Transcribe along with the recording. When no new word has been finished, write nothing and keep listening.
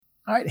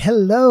All right.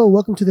 Hello.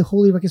 Welcome to the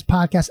Holy Ruckus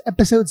Podcast,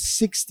 episode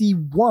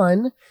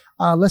 61.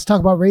 Let's talk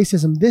about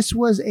racism. This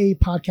was a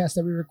podcast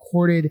that we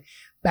recorded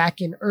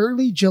back in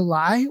early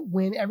July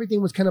when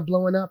everything was kind of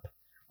blowing up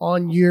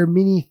on your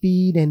mini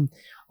feed and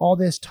all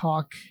this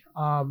talk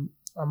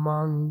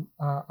among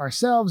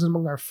ourselves,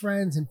 among our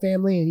friends and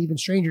family and even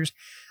strangers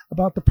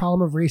about the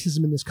problem of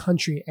racism in this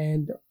country.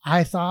 And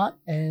I thought,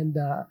 and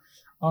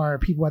our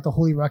people at the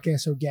Holy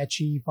Ruckus,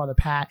 Ogechi, Father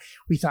Pat,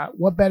 we thought,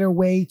 what better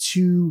way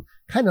to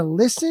kind of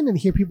listen and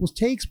hear people's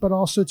takes, but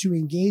also to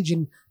engage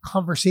in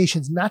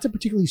conversations, not to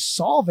particularly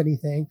solve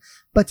anything,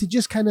 but to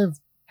just kind of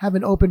have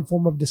an open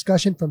form of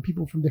discussion from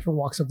people from different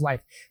walks of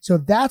life. So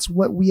that's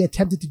what we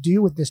attempted to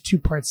do with this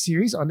two-part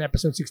series on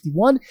episode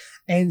 61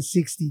 and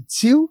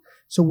 62.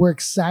 So we're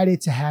excited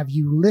to have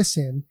you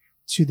listen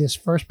to this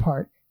first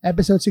part.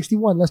 Episode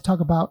 61, let's talk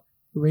about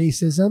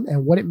racism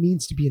and what it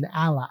means to be an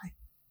ally.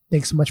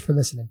 Thanks so much for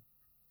listening.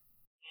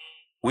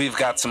 We've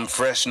got some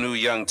fresh new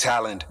young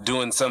talent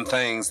doing some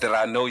things that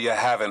I know you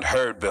haven't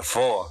heard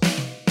before.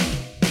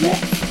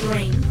 Let's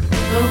bring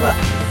the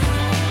ruckus.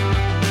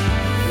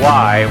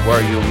 Why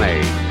were you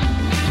made?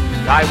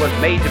 I was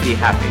made to be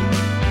happy.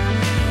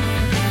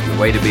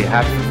 The way to be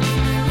happy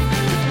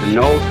is to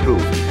know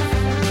truth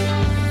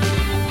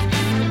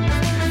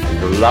and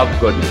to love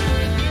goodness.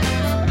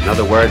 In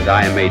other words,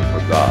 I am made for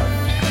God.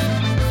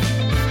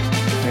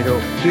 Pero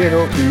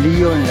quiero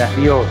lío en las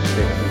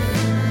dioses.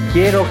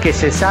 Quiero que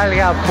se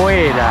salga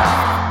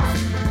afuera.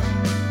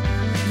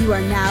 You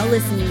are now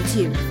listening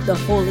to the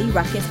Holy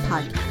Ruckus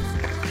Podcast.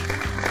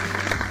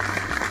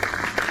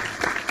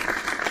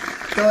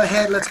 Go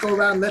ahead. Let's go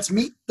around. Let's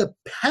meet the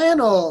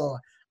panel.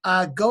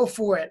 Go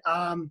for it.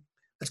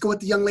 Let's go with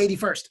the young lady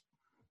first.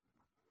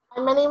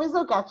 Hi, my name is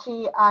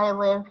Ogechi. I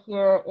live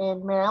here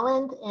in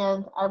Maryland,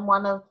 and I'm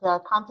one of the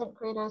content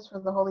creators for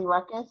the Holy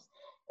Ruckus,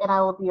 and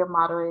I will be your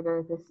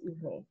moderator this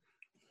evening.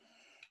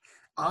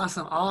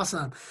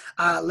 Awesome.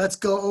 Let's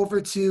go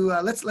over to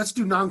let's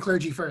do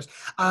non-clergy first.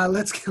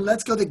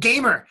 Let's go to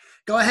Gamer.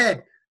 Go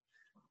ahead.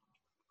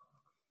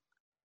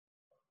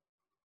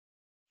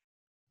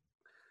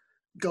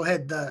 Go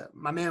ahead,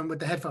 my man with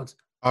the headphones.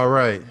 All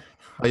right.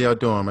 How y'all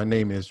doing? My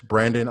name is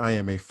Brandon. I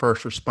am a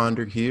first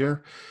responder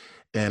here.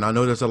 And I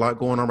know there's a lot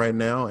going on right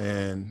now.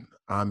 And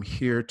I'm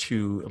here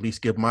to at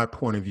least give my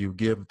point of view,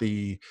 give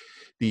the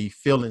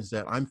feelings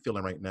that I'm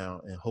feeling right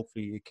now. And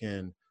hopefully it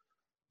can,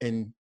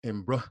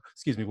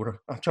 excuse me,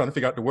 I'm trying to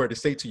figure out the word to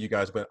say to you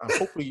guys, but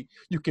hopefully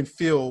you can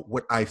feel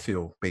what I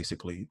feel,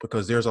 basically,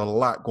 because there's a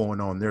lot going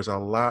on. There's a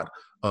lot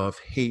of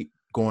hate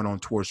going on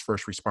towards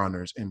first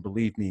responders. And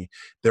believe me,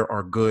 there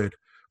are good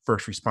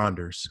first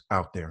responders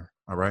out there.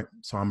 All right.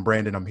 So I'm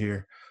Brandon. I'm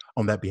here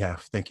on that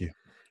behalf. Thank you.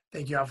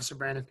 Thank you, Officer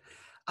Brandon.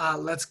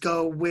 Let's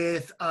go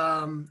with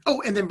and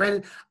then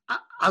Brandon,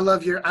 I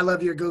love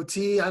your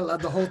goatee. I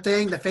love the whole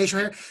thing, the facial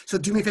hair. So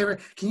do me a favor.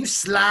 Can you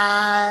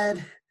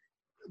slide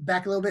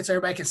back a little bit so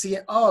everybody can see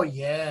it? Oh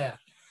yeah.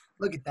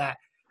 Look at that.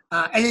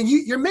 And then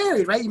you're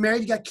married, right? You're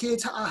married, you got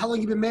kids. How long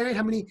you been married?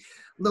 How many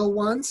little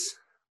ones?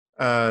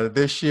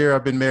 This year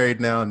I've been married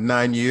now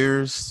 9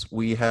 years.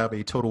 We have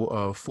a total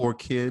of 4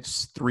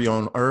 kids, 3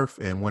 on earth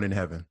and 1 in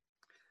heaven.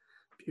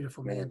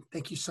 Beautiful, man.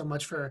 Thank you so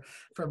much for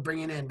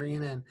bringing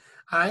in.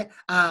 All right.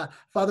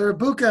 Father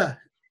Ibuka,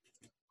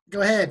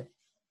 go ahead.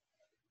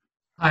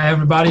 Hi,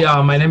 everybody.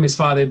 My name is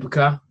Father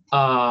Ibuka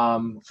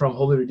from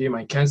Holy Redeemer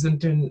in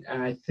Kensington.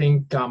 And I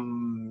think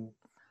I'm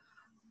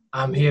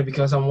here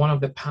because I'm one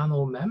of the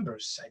panel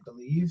members, I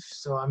believe.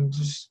 So I'm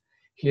just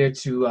here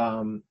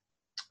to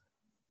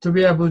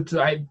be able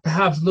to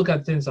perhaps look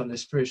at things on the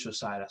spiritual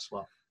side as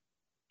well.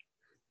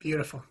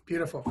 Beautiful.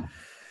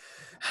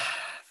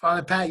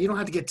 Father Pat, you don't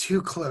have to get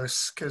too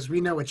close because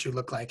we know what you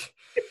look like.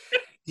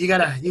 You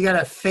got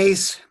a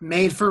face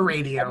made for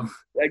radio.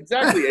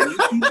 Exactly, and you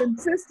keep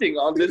insisting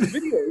on this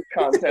video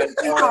content.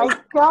 Oh my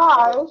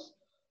gosh.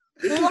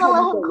 You're going to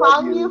let him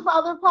clown you,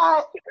 Father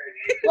Pat?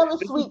 You have a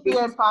sweet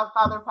beard,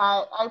 Father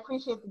Pat. I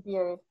appreciate the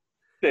beard.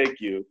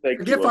 Thank you.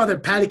 Forget Father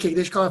Patty Cake.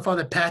 They should call it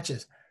Father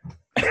Patches.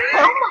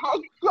 Oh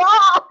my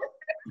God.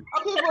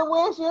 Okay, but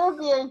where's your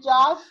beard,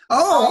 Josh?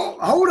 Oh,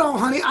 hold on,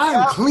 honey. I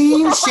am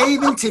clean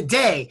shaven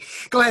today.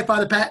 Go ahead,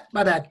 Father Pat.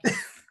 My bad.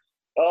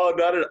 Oh,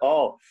 not at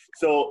all.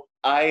 So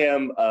I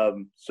am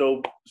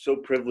so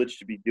privileged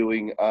to be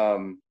doing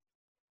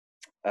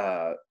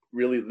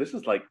really, this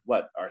is like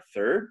what, our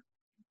third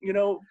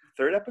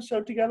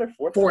episode together?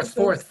 Fourth.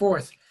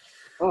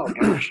 Oh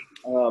gosh.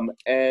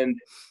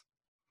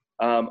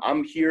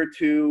 I'm here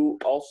to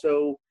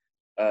also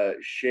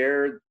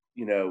share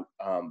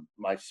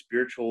my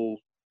spiritual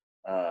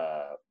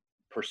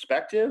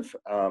perspective,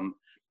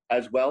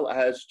 as well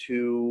as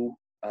to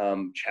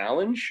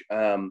challenge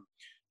the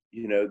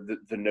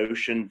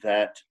notion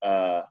that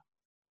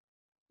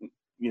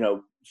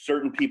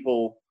certain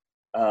people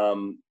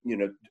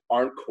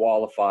aren't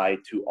qualified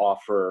to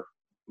offer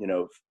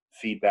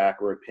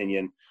feedback or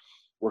opinion.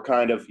 We're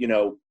kind of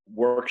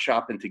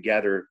workshopping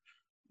together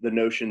the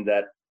notion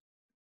that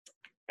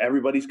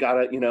everybody's got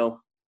to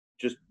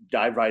just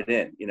dive right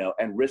in,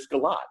 and risk a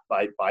lot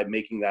by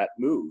making that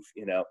move,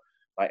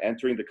 by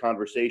entering the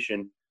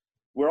conversation,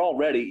 we're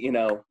already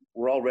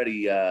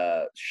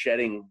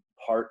shedding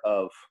part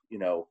of,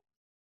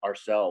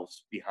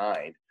 ourselves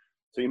behind.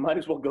 So you might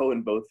as well go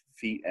in both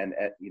feet, and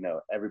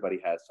everybody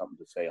has something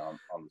to say on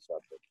the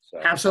subject. So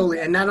Absolutely.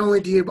 And not only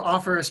do you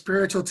offer a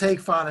spiritual take,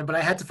 Father, but I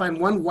had to find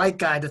one white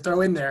guy to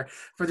throw in there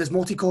for this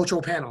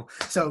multicultural panel.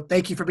 So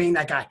thank you for being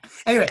that guy.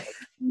 Anyway.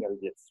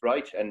 That's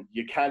right. And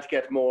you can't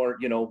get more,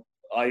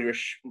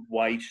 Irish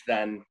white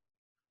than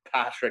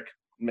Patrick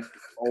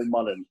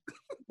O'Mullen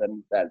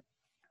than that.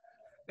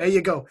 There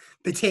you go.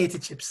 Potato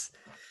chips.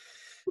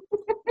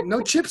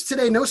 No chips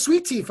today. No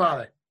sweet tea,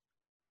 Father.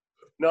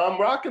 No,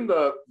 I'm rocking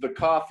the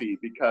coffee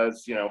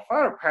because,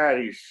 Father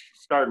Patty's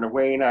starting to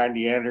wane on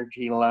the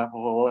energy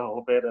level a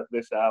little bit at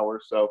this hour.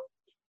 So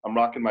I'm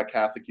rocking my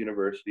Catholic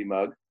University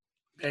mug.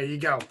 There you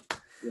go.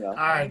 Yeah. All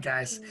right,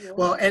 guys.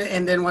 Well,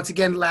 and then once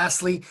again,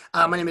 lastly,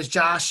 my name is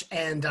Josh,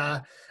 and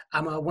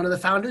I'm one of the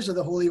founders of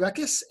the Holy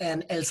Ruckus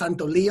and El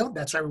Santo Leo.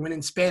 That's right, we went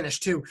in Spanish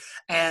too.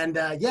 And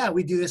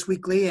we do this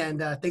weekly. And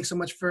thanks so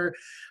much for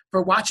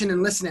watching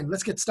and listening.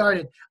 Let's get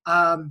started.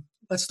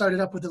 Let's start it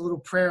up with a little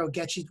prayer.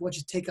 Ogechi, why don't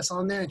you take us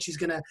on there? And she's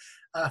going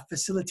to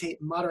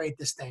facilitate and moderate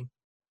this thing.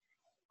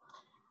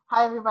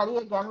 Hi, everybody.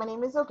 Again, my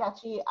name is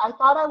Ogechi. I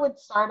thought I would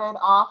start it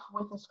off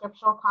with a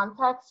scriptural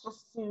context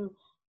just to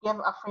give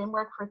a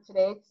framework for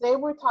today. Today,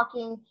 we're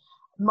talking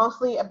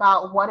mostly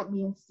about what it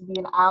means to be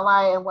an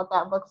ally and what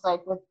that looks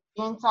like with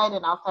inside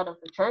and outside of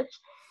the church.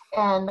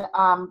 And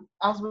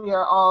as we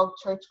are all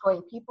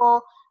church-going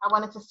people, I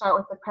wanted to start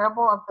with the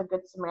parable of the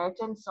Good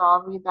Samaritan. So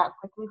I'll read that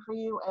quickly for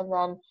you and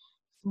then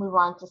move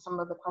on to some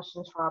of the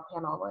questions for our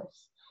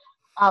panelists.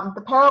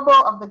 The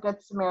parable of the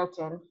Good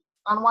Samaritan.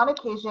 On one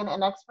occasion,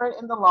 an expert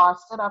in the law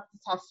stood up to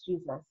test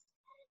Jesus.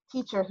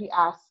 Teacher, he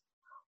asked,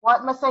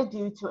 what must I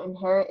do to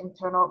inherit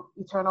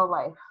eternal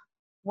life?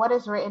 What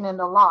is written in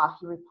the law?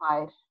 He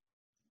replied.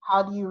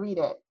 How do you read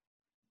it?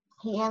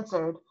 He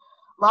answered,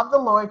 love the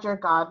Lord your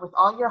God with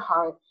all your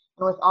heart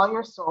and with all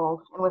your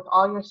soul and with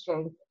all your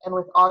strength and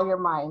with all your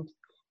mind,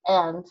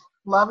 and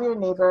love your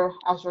neighbor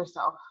as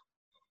yourself.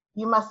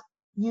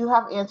 You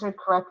have answered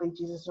correctly,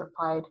 Jesus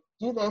replied.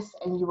 Do this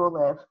and you will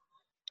live.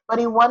 But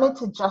he wanted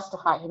to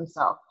justify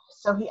himself.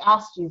 So he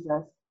asked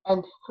Jesus,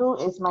 and who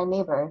is my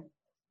neighbor?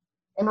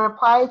 In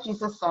reply,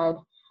 Jesus said,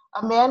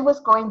 a man was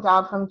going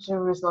down from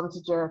Jerusalem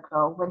to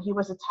Jericho when he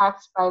was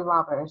attacked by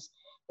robbers.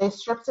 They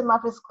stripped him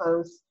of his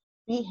clothes,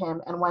 beat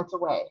him, and went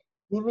away,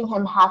 leaving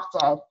him half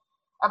dead.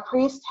 A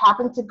priest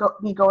happened to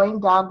be going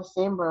down the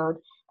same road,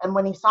 and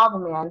when he saw the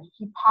man,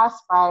 he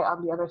passed by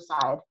on the other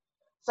side.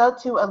 So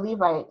too a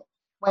Levite,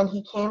 when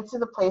he came to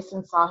the place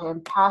and saw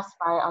him, passed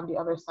by on the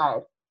other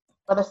side.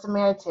 But a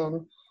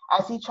Samaritan,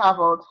 as he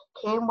traveled,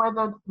 came where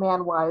the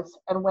man was,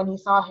 and when he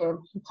saw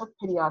him, he took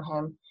pity on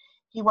him.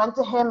 He went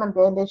to him and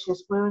bandaged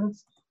his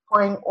wounds,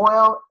 pouring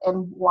oil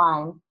and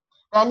wine.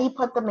 Then he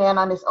put the man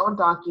on his own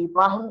donkey,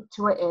 brought him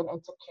to an inn,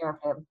 and took care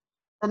of him.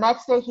 The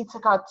next day he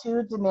took out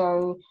 2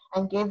 denarii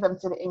and gave them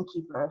to the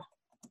innkeeper.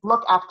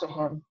 Look after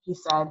him, he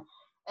said,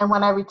 and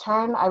when I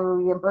return, I will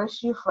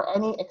reimburse you for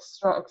any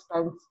extra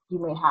expense you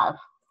may have.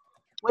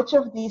 Which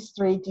of these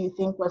 3 do you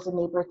think was a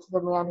neighbor to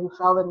the man who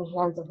fell in the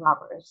hands of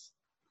robbers?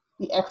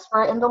 The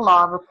expert in the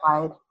law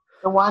replied,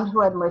 the one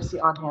who had mercy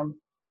on him.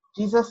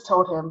 Jesus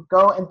told him,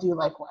 go and do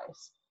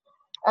likewise.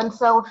 And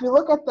so if you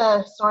look at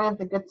the story of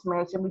the Good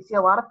Samaritan, we see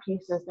a lot of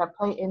pieces that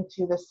play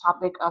into this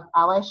topic of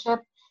allyship.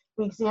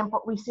 We see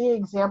an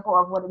example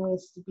of what it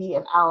means to be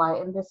an ally,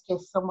 in this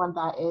case, someone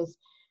that is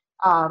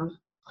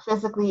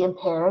physically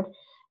impaired.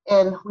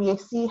 And we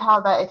see how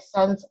that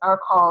extends our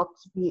call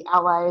to be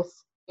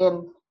allies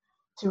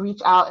to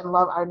reach out and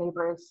love our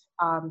neighbors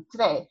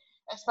today,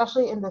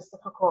 especially in this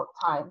difficult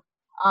time.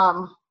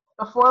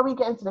 Before we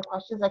get into the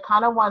questions,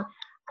 I'm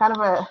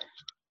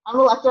an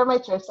elector of my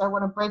church, so I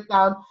want to break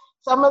down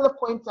some of the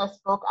points that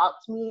spoke out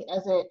to me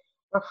as it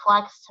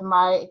reflects to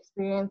my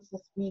experience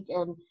this week,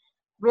 and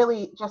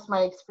really just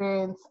my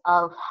experience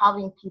of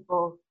having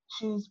people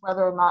choose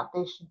whether or not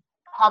they should,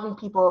 having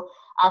people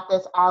act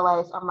as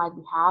allies on my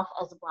behalf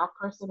as a Black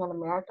person in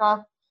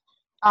America.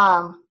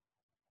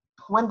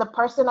 When the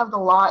person of the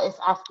law is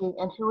asking,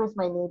 and who is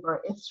my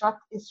neighbor, it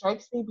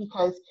strikes me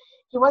because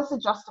he wants to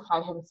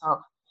justify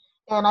himself.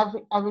 And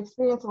I've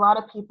experienced a lot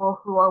of people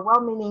who are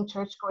well-meaning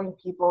church-going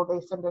people.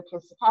 They send their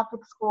kids to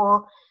Catholic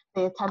school,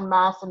 they attend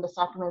Mass and the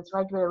sacraments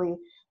regularly,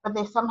 but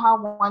they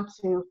somehow want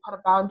to put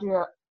a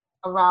boundary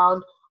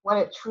around what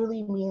it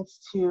truly means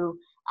to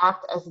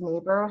act as a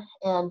neighbor.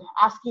 And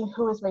asking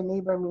who is my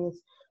neighbor means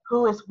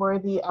who is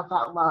worthy of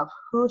that love?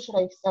 Who should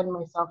I extend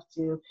myself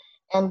to?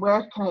 And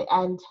where can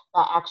I end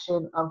that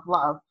action of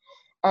love?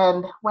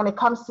 And when it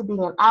comes to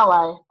being an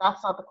ally,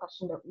 that's not the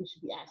question that we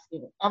should be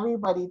asking.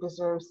 Everybody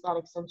deserves that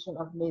extension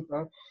of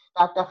neighbor,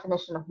 that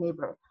definition of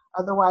neighbor.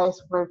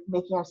 Otherwise, we're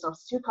making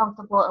ourselves too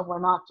comfortable and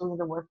we're not doing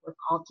the work we're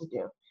called to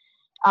do.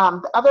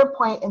 The other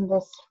point in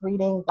this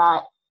reading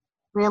that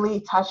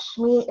really touched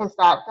me is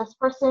that this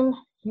person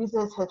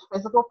uses his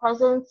physical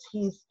presence.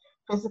 He's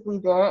physically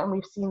there, and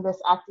we've seen this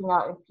acting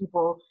out in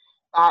people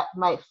that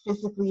might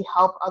physically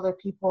help other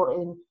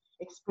people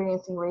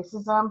experiencing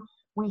racism.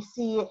 We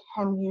see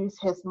him use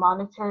his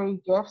monetary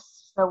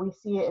gifts. So we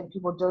see it in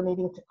people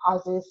donating to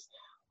causes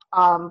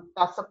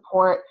that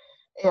support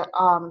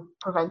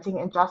preventing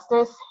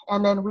injustice.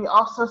 And then we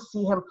also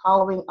see him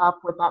following up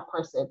with that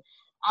person.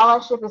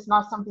 Allyship is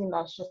not something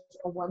that's just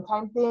a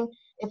one-time thing.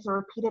 It's a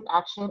repeated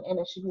action, and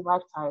it should be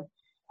lifetime.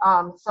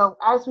 So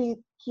as we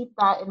keep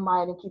that in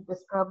mind and keep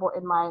this parable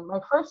in mind, my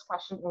first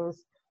question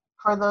is,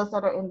 for those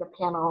that are in the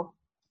panel,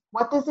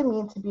 what does it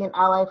mean to be an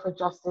ally for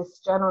justice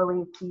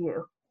generally to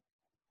you?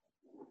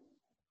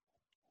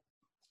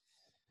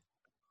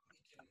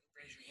 You can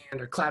raise your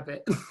hand or clap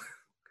it.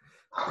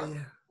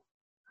 Yeah.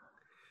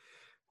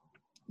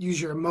 Use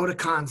your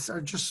emoticons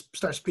or just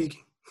start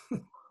speaking.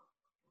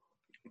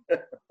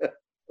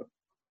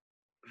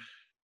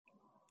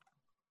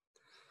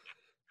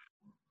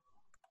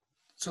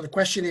 So the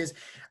question is,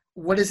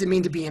 what does it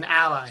mean to be an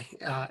ally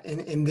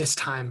in this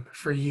time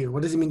for you?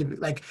 What does it mean to be,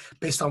 like,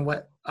 based on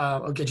what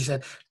Ogechi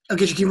said?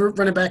 Ogechi, can you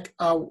run it back?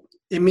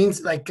 It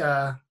means like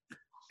an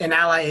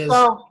ally is...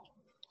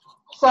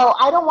 So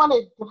I don't want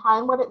to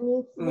define what it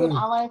means to be an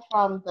ally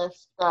from the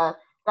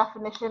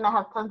definition. I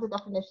have tons of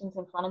definitions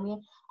in front of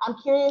me. I'm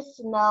curious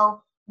to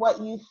know what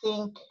you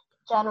think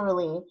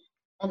generally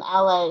an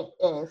ally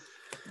is.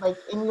 Like,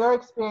 in your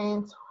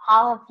experience,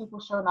 how have people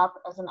shown up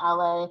as an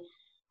ally?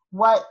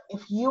 What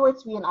if you were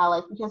to be an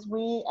ally? Because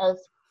we as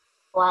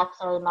Blacks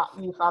are not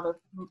you, Father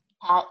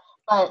Pat,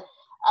 but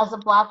as a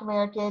Black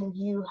American,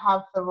 you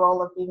have the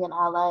role of being an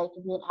ally. You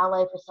can be an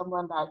ally for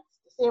someone that's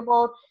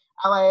disabled,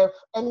 ally of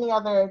any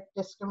other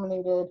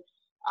discriminated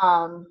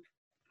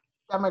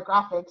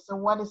demographic. So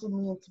what does it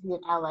mean to be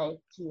an ally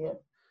to you?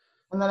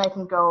 And then I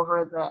can go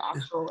over the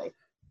actual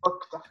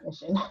book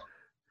definition.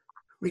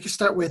 We can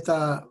start with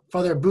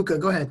Father Buka.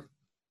 Go ahead.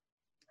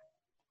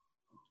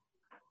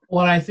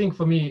 Well, I think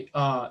for me,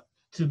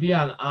 to be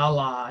an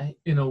ally,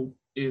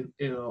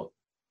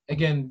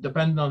 again,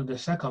 depending on the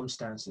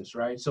circumstances,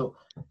 right? So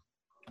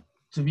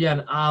to be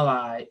an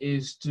ally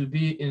is to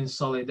be in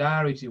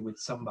solidarity with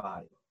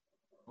somebody,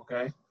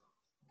 okay?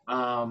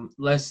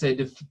 Let's say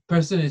the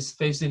person is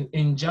facing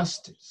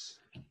injustice.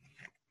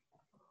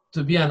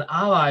 To be an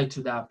ally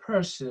to that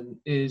person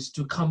is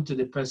to come to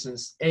the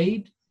person's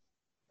aid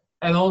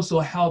and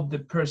also help the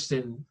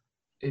person,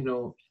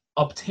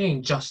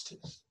 obtain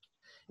justice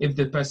if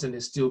the person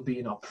is still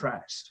being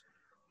oppressed.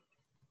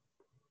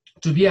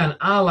 To be an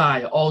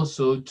ally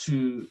also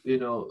to,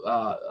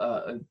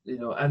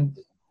 and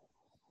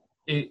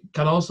it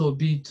can also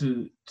be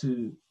to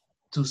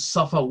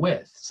suffer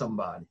with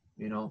somebody,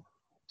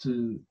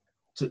 to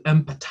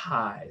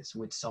empathize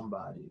with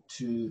somebody,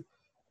 to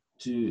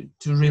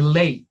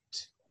relate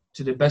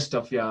to the best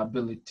of your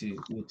ability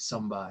with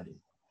somebody.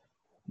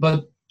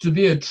 But to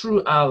be a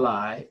true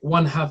ally,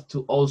 one have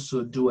to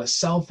also do a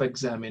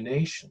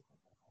self-examination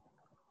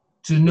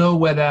to know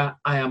whether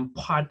I am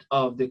part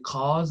of the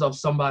cause of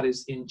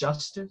somebody's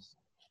injustice.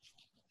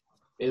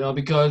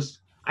 Because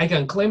I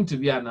can claim to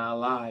be an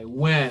ally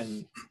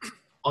when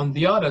on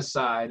the other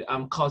side,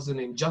 I'm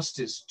causing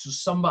injustice to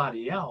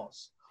somebody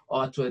else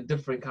or to a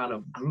different kind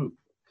of group.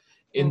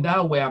 In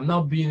that way, I'm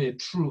not being a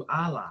true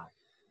ally.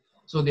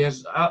 So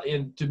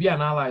to be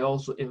an ally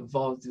also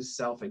involves this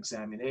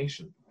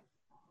self-examination.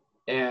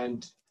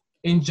 And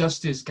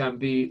injustice can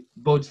be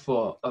both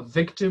for a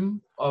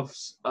victim of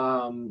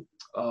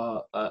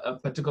a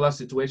particular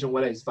situation,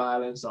 whether it's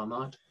violence or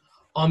not,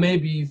 or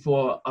maybe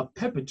for a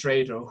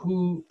perpetrator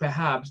who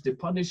perhaps the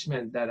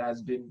punishment that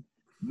has been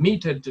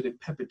meted to the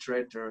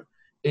perpetrator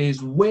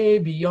is way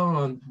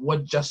beyond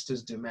what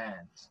justice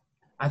demands.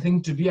 I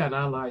think to be an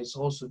ally is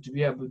also to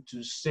be able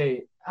to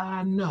say,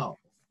 no,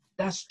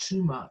 that's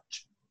too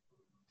much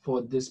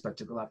for this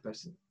particular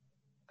person,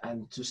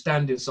 and to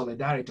stand in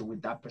solidarity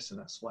with that person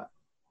as well.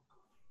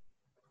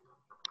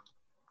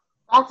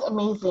 That's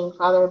amazing,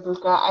 Father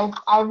Buka.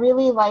 I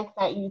really like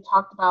that you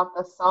talked about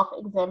the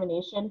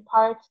self-examination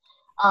part,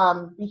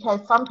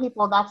 because some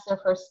people, that's their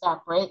first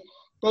step, right?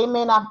 They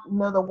may not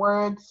know the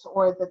words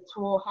or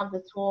have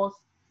the tools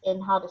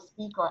in how to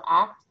speak or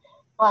act,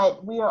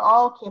 but we are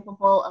all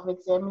capable of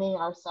examining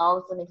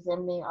ourselves and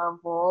examining our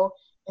role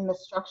in the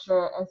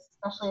structure,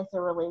 especially as it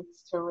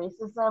relates to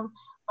racism,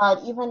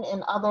 but even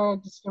in other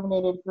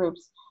discriminated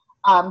groups.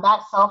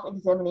 That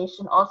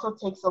self-examination also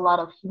takes a lot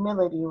of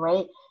humility,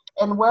 right?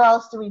 And where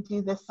else do we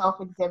do this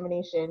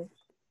self-examination?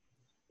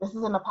 This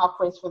isn't a pop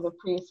quiz for the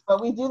priest,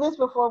 but we do this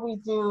before we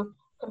do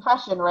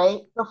confession,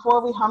 right?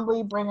 Before we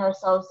humbly bring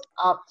ourselves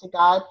up to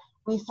God,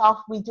 we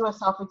do a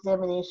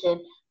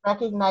self-examination,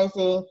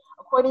 recognizing,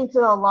 according to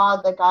the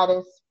law that God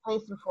has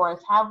placed before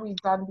us, have we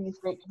done these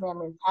great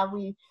commandments? Have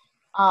we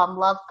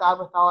loved God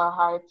with all our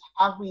hearts?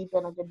 Have we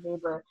been a good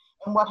neighbor?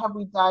 And what have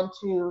we done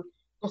to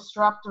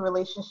disrupt the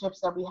relationships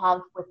that we have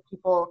with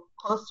people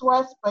close to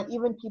us, but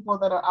even people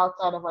that are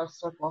outside of our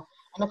circle?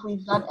 And if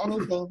we've done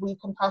anything, we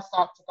confess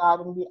that to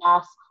God and we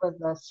ask for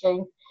the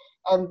strength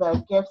and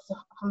the gifts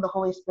from the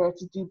Holy Spirit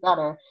to do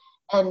better.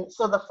 And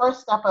so the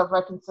first step of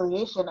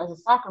reconciliation as a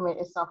sacrament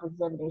is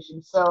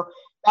self-examination. So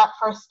that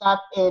first step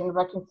in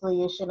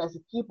reconciliation as a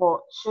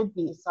people should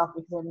be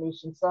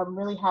self-examination. So I'm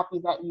really happy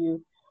that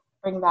you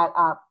bring that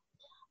up.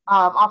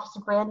 Officer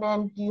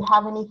Brandon, do you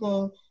have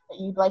anything that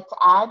you'd like to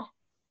add?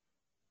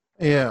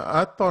 Yeah,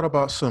 I thought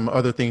about some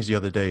other things the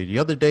other day. The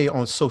other day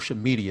on social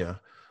media,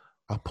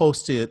 I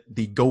posted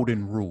the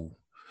golden rule,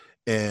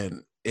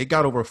 and it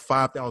got over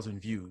 5,000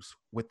 views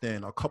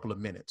within a couple of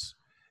minutes.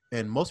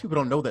 And most people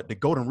don't know that the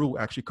golden rule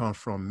actually comes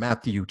from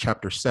Matthew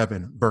chapter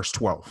 7, verse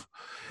 12.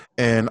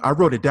 And I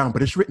wrote it down,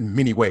 but it's written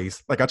many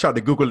ways. Like I tried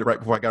to Google it right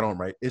before I got on,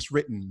 right? It's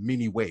written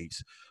many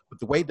ways. But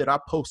the way that I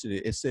posted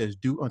it, it says,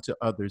 do unto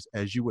others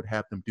as you would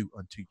have them do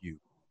unto you.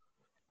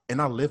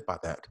 And I live by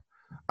that.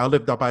 I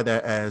live by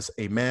that as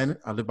a man.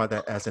 I live by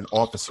that as an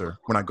officer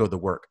when I go to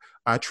work.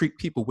 I treat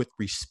people with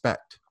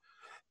respect.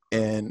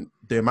 And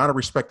the amount of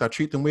respect I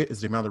treat them with is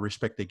the amount of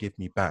respect they give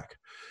me back.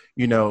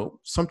 You know,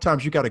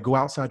 sometimes you got to go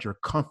outside your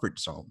comfort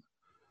zone.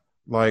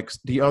 Like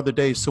the other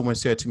day, someone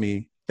said to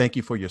me, thank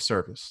you for your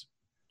service.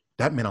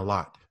 That meant a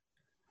lot.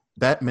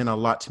 That meant a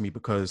lot to me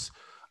because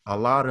a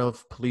lot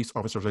of police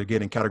officers are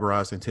getting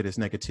categorized into this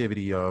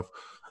negativity of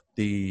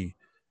the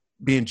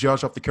being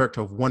judged off the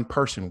character of one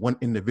person, one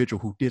individual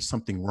who did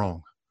something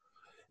wrong.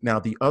 Now,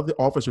 the other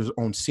officers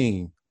on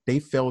scene, they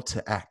failed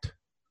to act.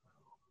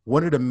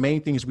 One of the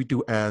main things we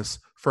do as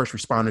first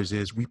responders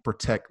is we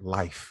protect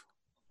life.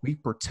 We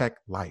protect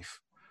life.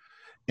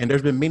 And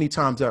there's been many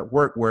times at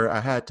work where I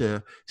had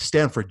to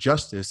stand for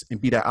justice and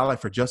be that ally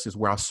for justice,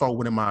 where I saw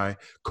one of my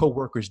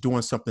coworkers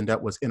doing something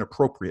that was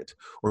inappropriate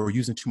or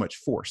using too much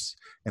force.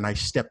 And I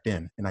stepped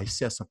in and I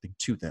said something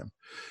to them.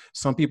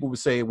 Some people would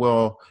say,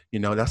 well, you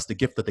know, that's the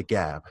gift of the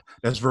gab.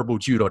 That's verbal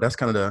judo. That's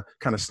kind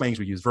of slangs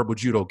we use, verbal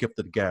judo, gift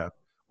of the gab.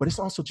 But it's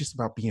also just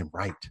about being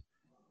right.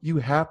 You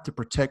have to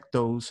protect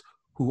those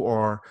who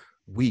are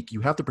weak.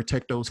 You have to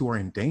protect those who are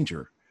in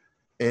danger.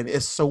 And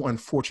it's so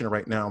unfortunate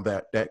right now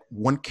that that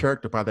one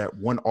character by that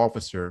one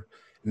officer,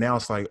 now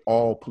it's like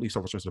all police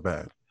officers are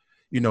bad.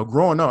 You know,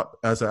 growing up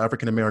as an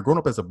African-American, growing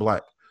up as a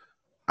Black,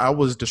 I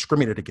was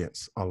discriminated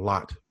against a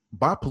lot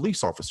by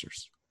police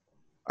officers.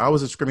 I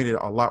was discriminated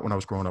a lot when I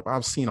was growing up.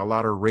 I've seen a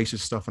lot of racist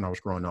stuff when I was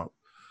growing up.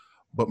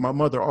 But my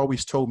mother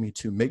always told me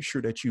to make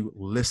sure that you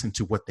listen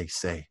to what they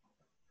say.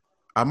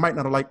 I might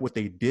not like what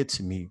they did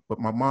to me, but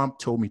my mom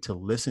told me to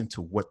listen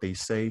to what they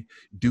say,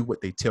 do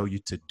what they tell you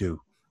to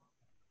do.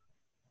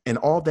 And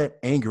all that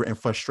anger and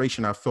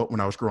frustration I felt when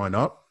I was growing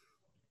up,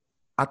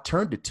 I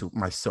turned it to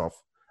myself.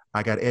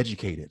 I got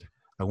educated.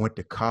 I went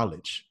to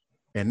college.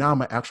 And now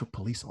I'm an actual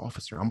police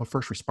officer. I'm a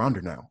first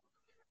responder now.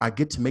 I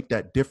get to make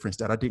that difference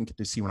that I didn't get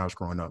to see when I was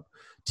growing up.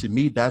 To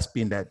me, that's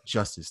being that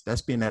justice.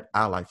 That's being that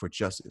ally for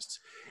justice,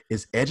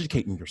 is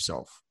educating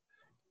yourself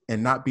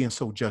and not being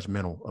so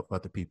judgmental of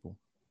other people.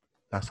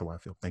 That's how I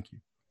feel. Thank you.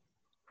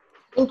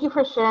 Thank you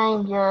for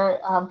sharing your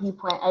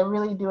viewpoint. I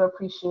really do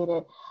appreciate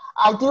it.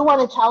 I do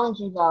want to challenge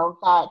you, though,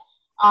 that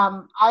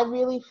I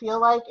really feel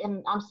like,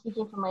 and I'm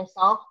speaking for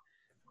myself,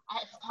 I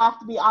have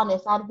to be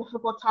honest, I had a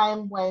difficult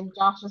time when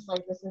Josh was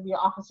like, this is your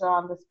officer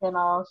on this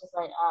panel. I was just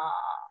like,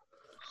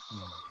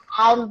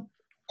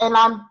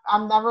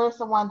 I'm never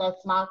someone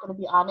that's not going to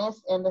be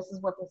honest, and this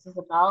is what this is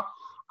about.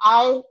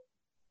 I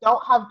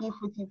don't have beef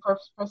with you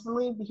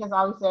personally because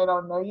obviously I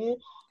don't know you,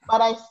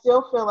 but I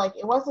still feel like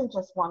it wasn't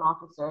just one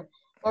officer.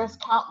 There's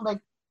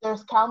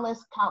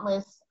countless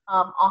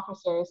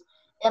officers,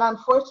 and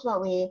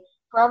unfortunately,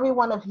 for every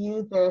one of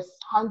you, there's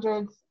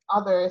hundreds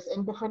others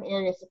in different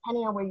areas,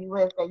 depending on where you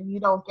live, that you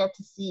don't get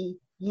to see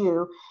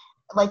you.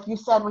 Like you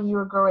said, when you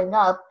were growing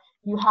up,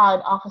 you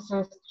had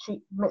officers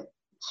treat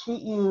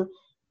you,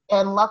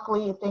 and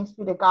luckily, thanks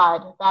be to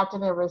God, that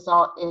didn't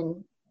result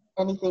in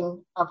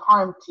anything of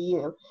harm to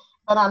you.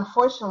 But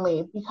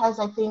unfortunately, because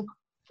I think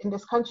in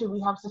this country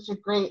we have such a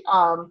great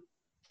power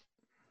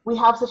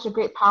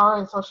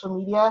in social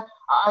media,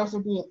 our eyes are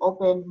being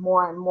opened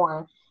more and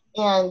more.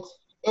 And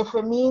if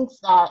it means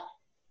that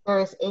there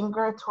is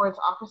anger towards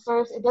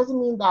officers, it doesn't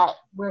mean that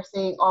we're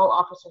saying all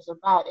officers are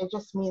bad. It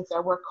just means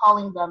that we're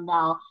calling them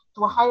now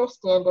to a higher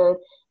standard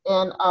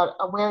and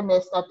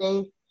awareness that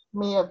they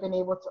may have been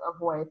able to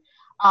avoid.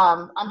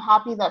 I'm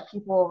happy that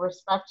people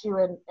respect you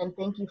and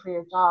thank you for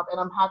your job, and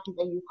I'm happy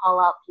that you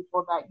call out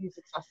people that use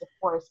excessive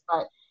force.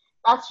 But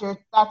that's your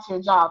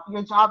job.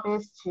 Your job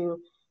is to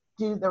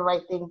do the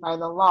right thing by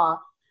the law.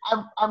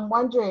 I'm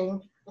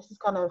wondering. This is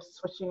kind of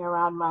switching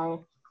around my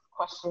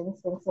questions.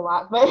 Thanks a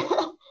lot, but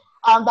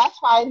that's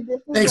fine.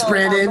 Thanks,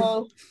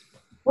 Brandon.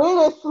 Way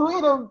to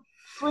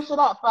switch it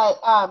up. But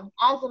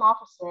as an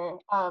officer,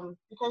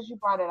 because you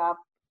brought it up,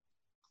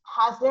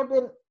 has there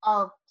been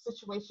a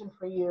situation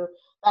for you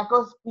that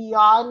goes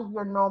beyond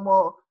your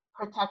normal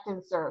protect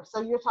and serve?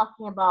 So you're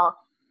talking about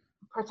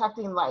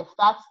protecting life.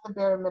 That's the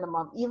bare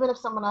minimum. Even if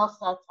someone else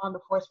that's on the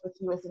force with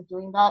you isn't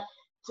doing that,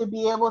 to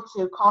be able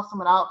to call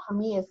someone out, for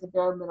me, is the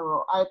bare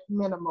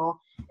minimal.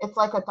 It's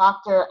like a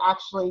doctor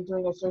actually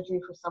doing a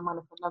surgery for someone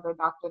if another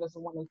doctor doesn't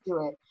want to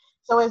do it.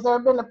 So has there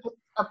been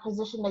a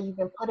position that you've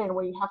been put in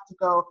where you have to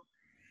go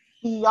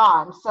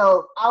beyond.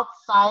 So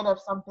outside of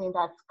something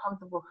that's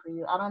comfortable for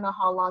you. I don't know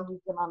how long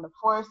you've been on the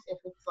force, if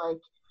it's like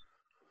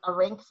a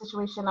rank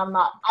situation.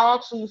 I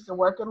actually used to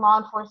work in law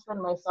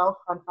enforcement myself,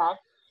 fun fact.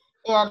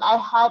 And I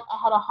had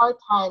a hard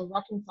time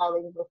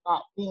reconciling with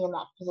that, being in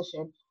that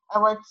position. I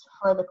worked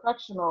for the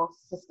correctional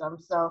system,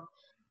 so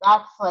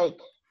that's like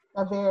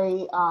a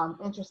very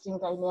interesting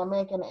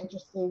dynamic and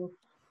interesting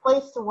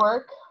place to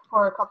work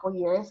for a couple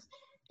years.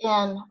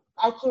 And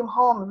I came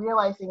home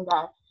realizing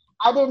that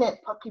I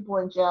didn't put people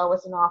in jail,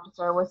 wasn't an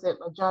officer, wasn't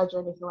a judge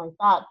or anything like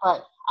that,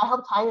 but I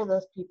helped hire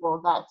those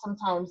people that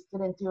sometimes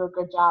didn't do a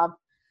good job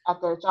at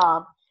their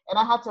job. And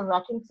I had to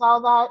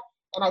reconcile that,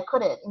 and I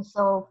couldn't. And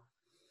so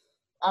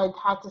I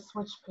had to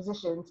switch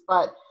positions.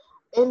 But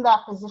in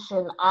that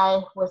position,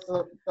 I was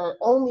the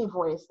only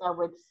voice that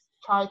would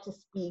try to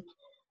speak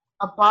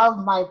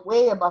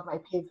way above my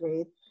pay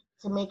grade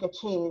to make a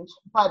change.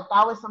 But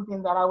that was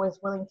something that I was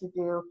willing to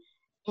do.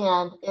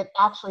 And it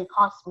actually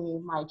cost me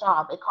my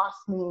job. It cost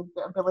me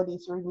the ability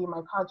to renew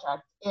my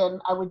contract, and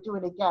I would do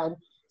it again.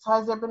 So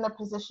has there been a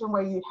position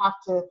where you'd have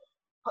to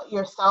put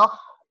yourself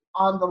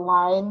on the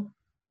line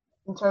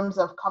in terms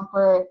of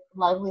comfort,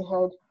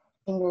 livelihood,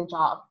 in your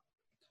job?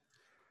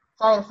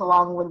 Sorry, it's a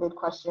long-winded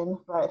question,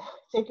 but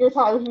take your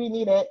time if you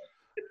need it.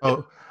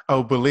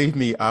 Oh, believe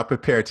me, I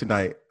prepared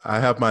tonight. I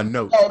have my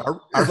notes.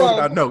 I wrote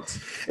down notes.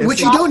 What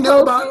you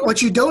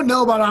don't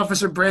know about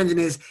Officer Brandon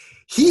is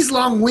he's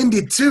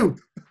long-winded too.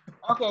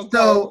 Okay.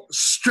 So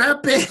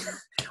strap in.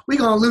 We're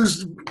gonna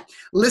lose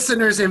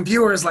listeners and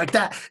viewers like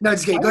that. No,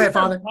 just kidding. Go ahead,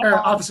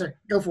 officer.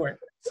 Go for it.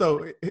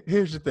 So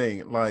here's the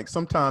thing. Like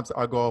sometimes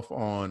I go off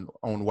on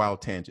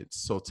wild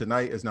tangents. So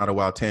tonight is not a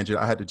wild tangent.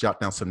 I had to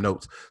jot down some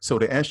notes. So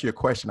to answer your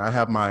question, I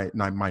have my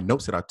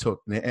notes that I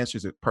took, and it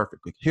answers it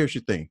perfectly. Here's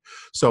your thing.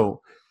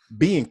 So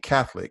being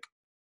Catholic,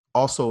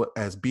 also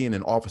as being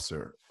an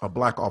officer, a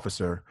Black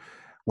officer,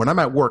 when I'm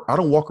at work, I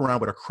don't walk around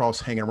with a cross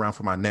hanging around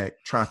from my neck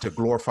trying to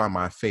glorify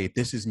my faith.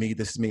 This is me.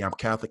 I'm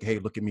Catholic. Hey,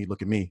 look at me.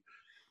 Look at me.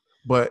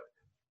 But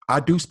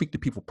I do speak to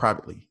people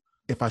privately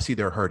if I see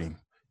they're hurting.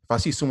 If I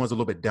see someone's a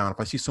little bit down,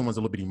 if I see someone's a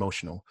little bit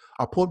emotional,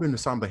 I'll pull them in the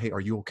side and be like, hey, are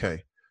you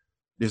okay?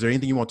 Is there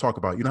anything you want to talk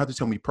about? You don't have to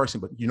tell me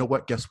personally, but you know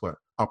what? Guess what?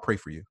 I'll pray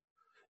for you.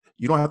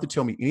 You don't have to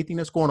tell me anything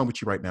that's going on with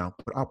you right now,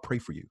 but I'll pray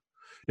for you.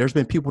 There's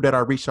been people that I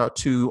reached out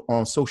to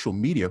on social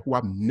media who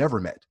I've never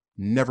met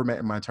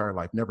in my entire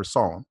life, never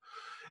saw them.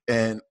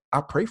 And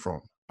I pray for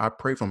them. I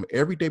pray for them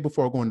every day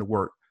before I go into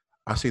work.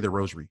 I say the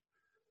rosary.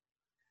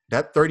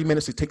 That 30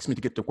 minutes it takes me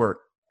to get to work,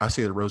 I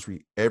say the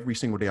rosary every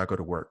single day I go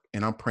to work.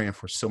 And I'm praying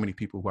for so many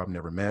people who I've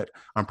never met.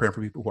 I'm praying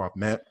for people who I've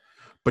met.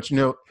 But, you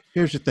know,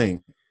 here's the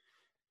thing.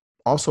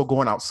 Also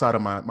going outside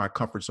of my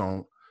comfort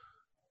zone,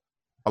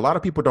 a lot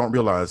of people don't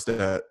realize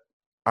that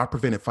I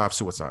prevented 5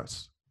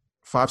 suicides.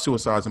 5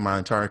 suicides in my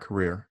entire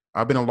career.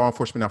 I've been in law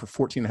enforcement now for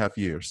 14 and a half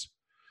years.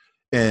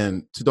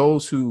 And to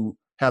those who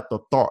had the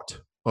thought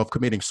of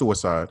committing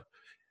suicide,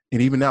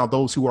 and even now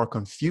those who are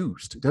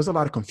confused, there's a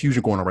lot of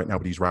confusion going on right now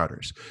with these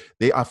riders.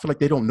 I feel like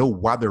they don't know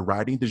why they're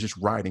riding. They're just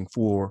riding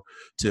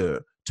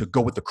to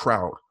go with the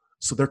crowd.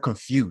 So they're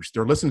confused.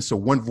 They're listening to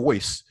one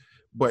voice,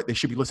 but they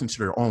should be listening to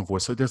their own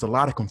voice. So there's a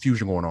lot of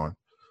confusion going on.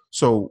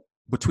 So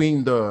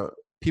between the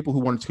people who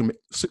wanted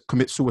to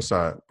commit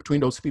suicide,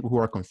 between those people who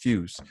are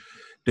confused,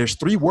 there's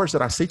 3 words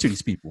that I say to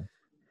these people.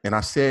 And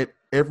I said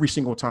every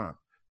single time,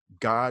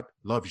 God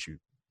loves you.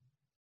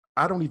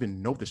 I don't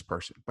even know this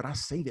person, but I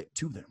say that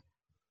to them.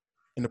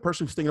 And the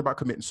person who's thinking about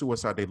committing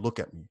suicide, they look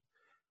at me.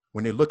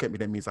 When they look at me,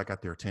 that means I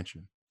got their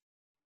attention.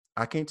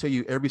 I can't tell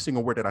you every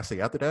single word that I say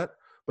after that,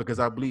 because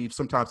I believe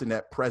sometimes in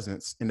that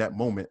presence, in that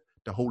moment,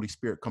 the Holy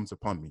Spirit comes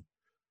upon me.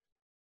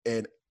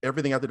 And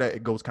everything after that,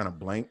 it goes kind of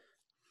blank,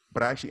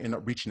 but I actually end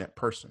up reaching that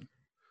person.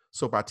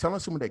 So by telling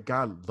someone that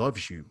God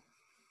loves you,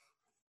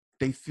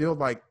 they feel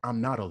like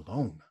I'm not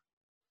alone.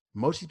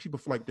 Most of these people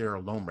feel like they're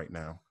alone right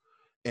now,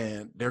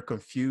 and they're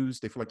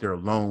confused. They feel like they're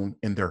alone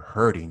and they're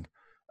hurting.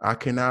 I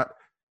cannot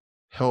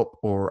help,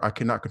 or I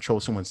cannot control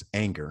someone's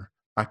anger.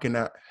 I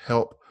cannot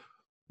help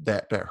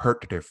that hurt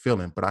that they're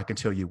feeling, but I can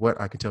tell you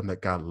what, I can tell them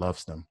that God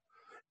loves them.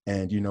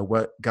 And you know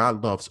what?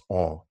 God loves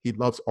all. He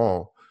loves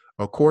all.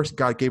 Of course,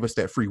 God gave us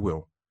that free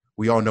will.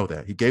 We all know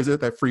that. He gave us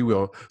that free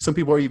will. Some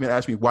people are even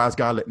asking me, why is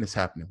God letting this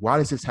happen? Why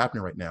is this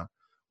happening right now?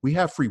 We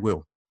have free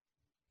will.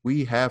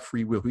 We have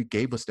free will. He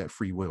gave us that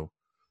free will.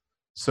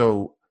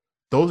 So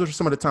those are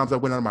some of the times I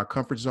went out of my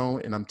comfort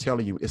zone, and I'm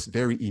telling you, it's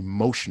very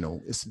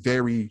emotional. It's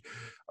very,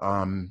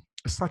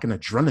 it's like an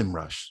adrenaline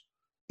rush.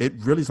 It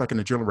really is like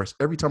an adrenaline rush.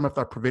 Every time I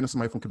thought preventing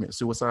somebody from committing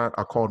suicide,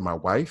 I called my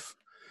wife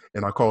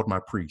and I called my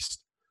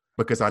priest,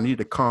 because I needed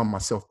to calm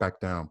myself back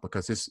down,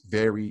 because it's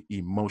very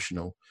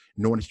emotional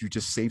knowing that you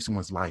just saved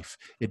someone's life.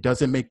 It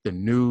doesn't make the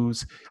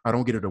news. I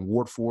don't get an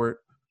award for it,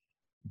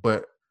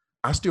 but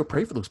I still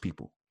pray for those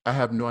people. I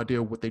have no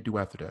idea what they do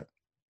after that.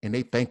 And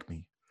they thank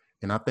me,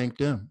 and I thank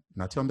them,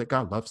 and I tell them that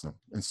God loves them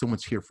and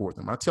someone's here for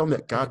them. I tell them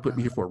that God put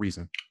me here for a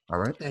reason. All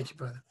right. Thank you,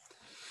 brother.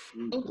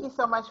 Thank you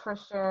so much for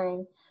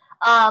sharing.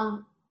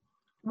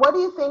 what do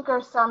you think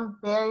are some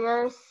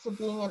barriers to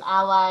being an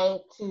ally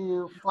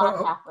to Black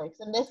Oh, Catholics?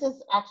 And this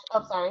is actually,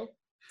 oh, sorry.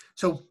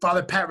 so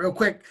Father Pat, real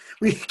quick,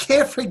 we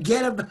can't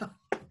forget about.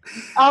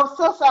 Oh,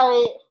 so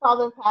sorry,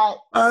 Father Pat.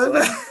 Uh,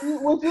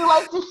 Would you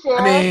like to share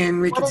I mean,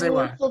 we what can it say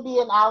means why. to be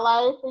an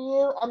ally for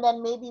you, and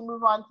then maybe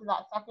move on to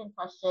that second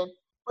question?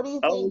 What do you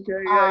Oh, think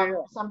okay,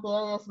 yeah. some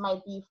barriers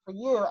might be for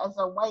you as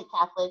a white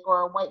Catholic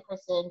or a white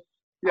person,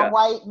 a Yeah.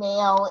 white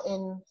male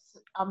in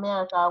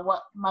America?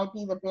 What might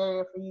be the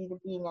barrier for you to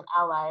being an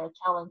ally or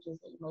challenges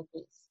that you might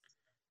face?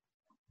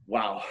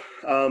 Wow.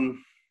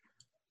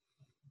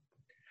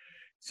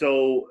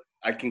 So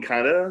I can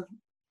kind of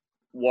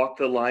walk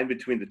the line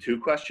between the two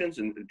questions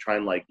and try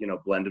and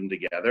blend them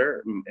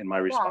together in my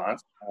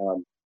response.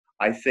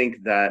 I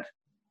think that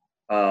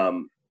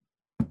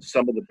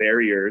some of the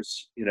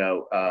barriers,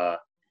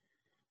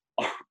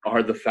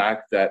 are the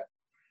fact that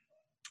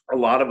a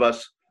lot of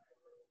us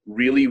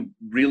really,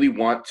 really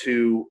want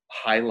to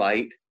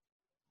highlight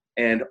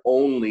and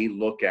only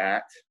look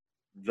at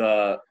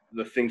the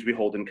things we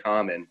hold in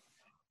common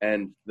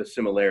and the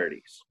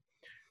similarities.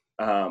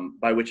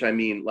 By which I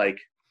mean,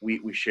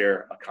 we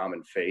share a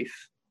common faith,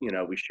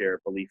 we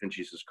share belief in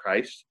Jesus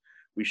Christ,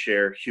 we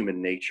share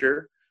human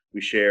nature, we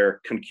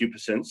share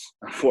concupiscence.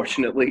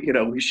 Unfortunately,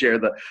 we share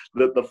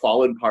the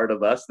fallen part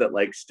of us that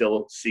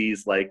still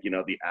sees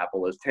the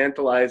apple as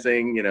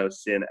tantalizing,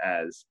 sin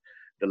as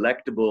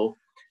delectable.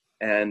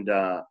 And,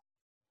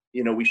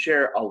 we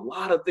share a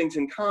lot of things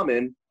in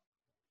common.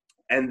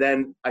 And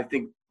then I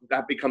think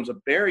that becomes a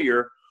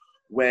barrier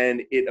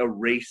when it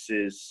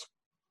erases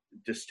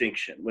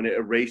distinction, when it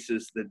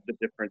erases the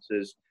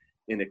differences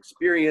in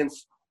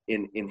experience,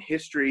 in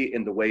history,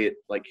 in the way it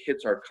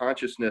hits our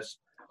consciousness.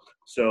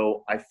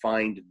 So I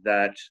find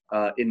that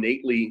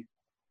innately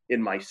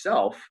in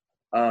myself,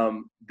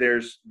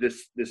 there's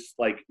this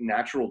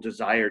natural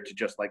desire to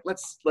just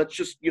let's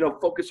just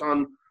focus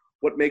on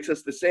what makes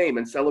us the same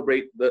and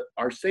celebrate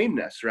our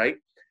sameness, right?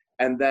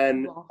 And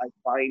then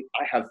I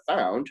have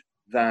found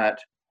that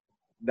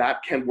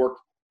can work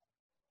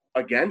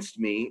against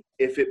me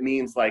if it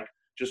means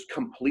just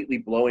completely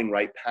blowing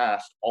right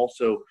past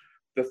also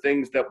the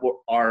things that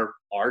are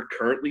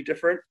currently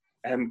different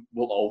and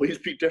will always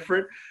be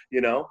different,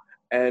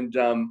 and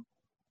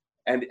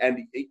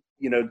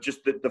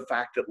just the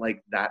fact that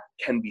that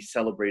can be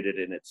celebrated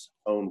in its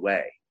own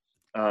way.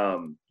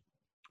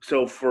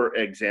 So for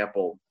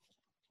example,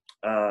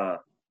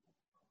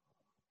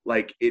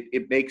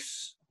 it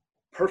makes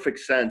perfect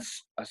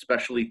sense,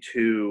 especially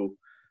to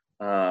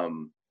a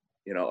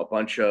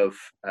bunch of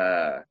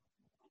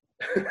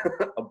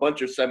a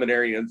bunch of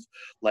seminarians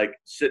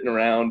sitting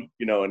around,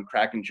 and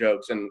cracking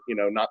jokes. And,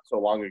 not so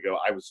long ago,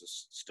 I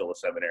was still a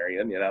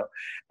seminarian,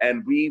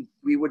 and we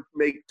would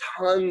make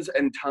tons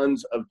and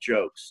tons of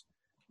jokes,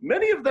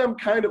 many of them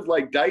kind of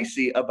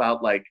dicey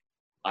about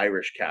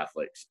Irish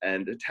Catholics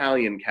and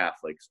Italian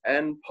Catholics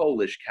and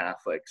Polish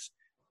Catholics,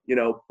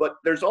 but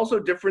there's also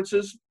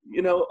differences,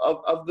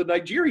 of the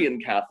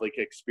Nigerian Catholic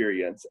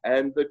experience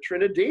and the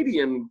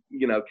Trinidadian,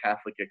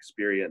 Catholic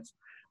experience.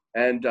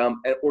 And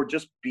or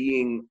just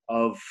being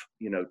of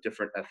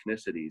different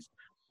ethnicities.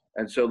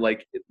 And so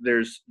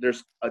there's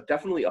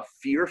definitely a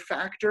fear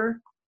factor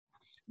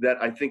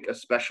that I think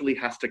especially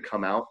has to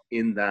come out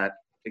in that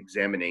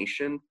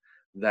examination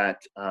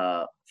that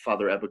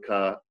Father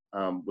Ebuka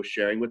was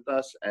sharing with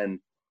us, and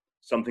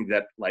something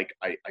that I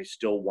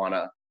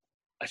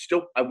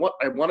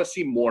want to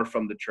see more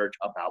from the church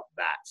about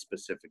that,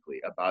 specifically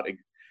about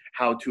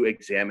how to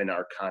examine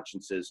our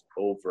consciences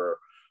over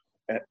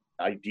an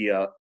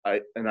idea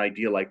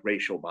like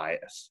racial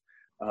bias,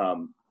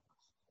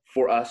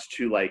 for us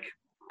to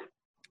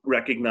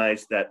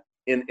recognize that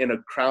in a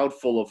crowd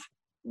full of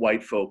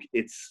white folk,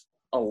 it's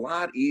a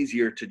lot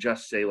easier to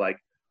just say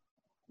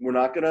we're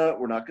not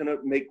gonna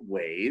make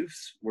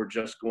waves, we're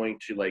just going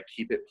to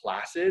keep it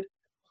placid,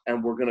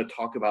 and we're going to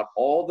talk about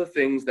all the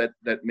things that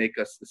make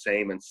us the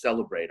same and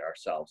celebrate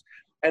ourselves.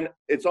 And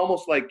it's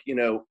almost the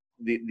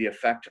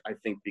effect, I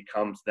think,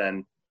 becomes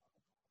then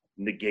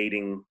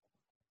negating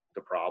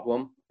the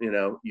problem. You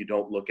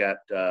don't look at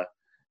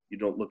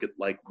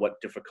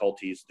what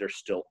difficulties there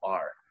still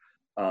are,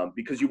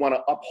 because you want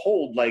to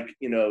uphold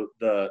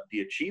the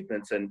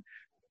achievements, and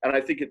I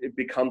think it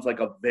becomes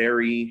a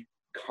very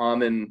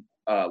common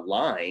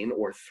line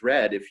or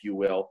thread, if you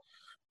will,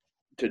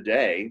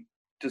 today,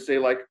 to say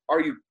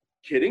are you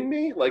kidding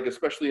me?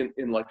 Especially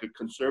in a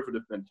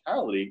conservative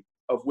mentality,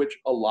 of which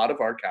a lot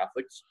of our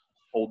Catholics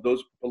hold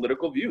those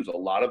political views. A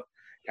lot of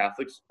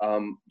Catholics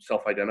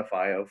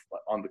self-identify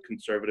on the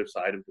conservative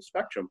side of the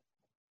spectrum.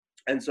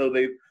 And so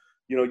they,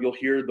 you'll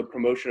hear the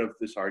promotion of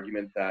this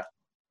argument that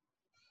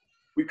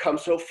we've come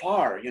so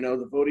far,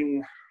 the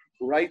Voting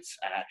Rights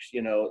Act,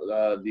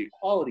 the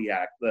Equality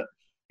Act,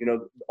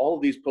 all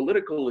of these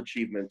political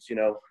achievements,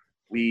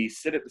 we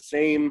sit at the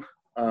same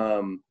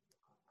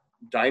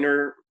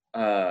diner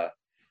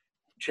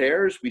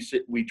chairs,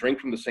 we drink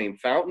from the same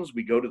fountains,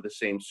 we go to the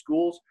same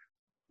schools.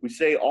 We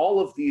say all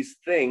of these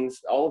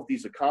things, all of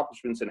these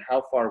accomplishments and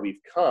how far we've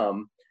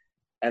come,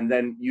 and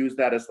then use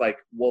that as like,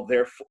 well,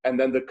 therefore, and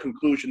then the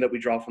conclusion that we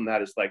draw from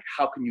that is like,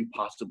 how can you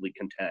possibly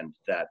contend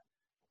that,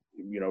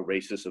 you know,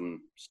 racism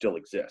still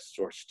exists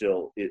or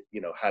still, it,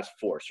 you know, has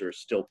force or is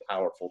still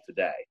powerful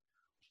today?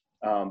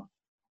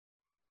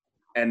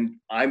 And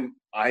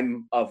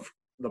I'm of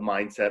the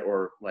mindset,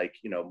 or like,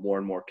 you know, more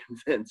and more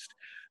convinced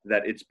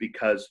that it's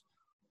because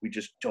we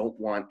just don't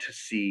want to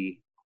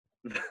see,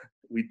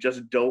 we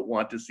just don't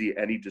want to see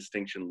any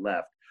distinction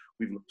left.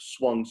 We've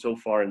swung so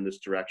far in this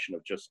direction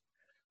of just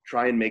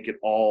try and make it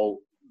all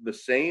the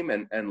same.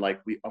 And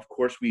like, we, of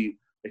course we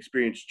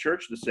experience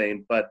church the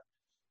same, but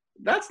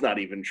that's not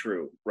even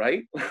true,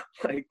 right?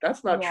 Like,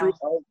 that's not true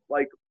of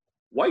like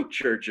white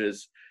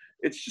churches.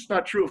 It's just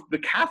not true of the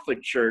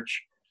Catholic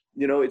Church.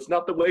 You know, it's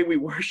not the way we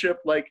worship.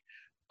 Like,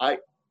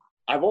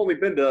 I've only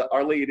been to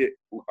Our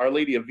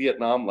Lady of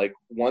Vietnam like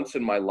once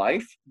in my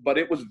life, but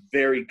it was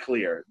very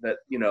clear that,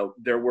 you know,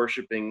 they're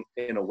worshiping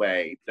in a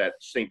way that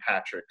St.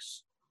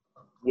 Patrick's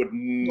would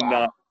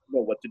not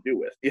know what to do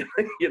with.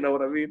 You know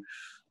what I mean?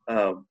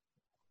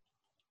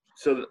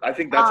 So I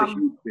think that's a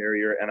huge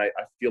barrier, and I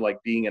feel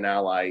like being an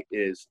ally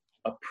is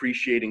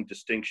appreciating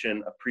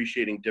distinction,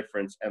 appreciating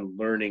difference, and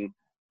learning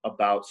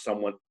about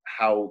someone,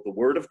 how the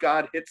Word of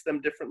God hits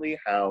them differently,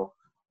 how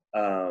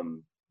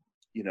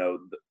you know,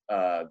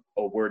 a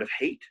word of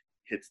hate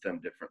hits them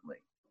differently.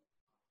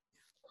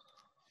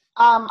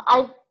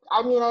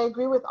 I mean, I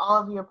agree with all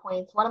of your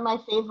points. One of my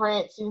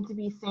favorite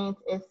soon-to-be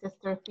saints is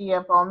Sister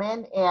Thea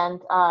Bowman,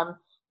 and if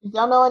you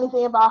don't know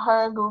anything about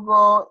her,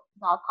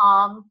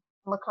 google.com,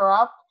 look her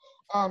up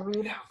and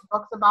read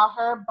books about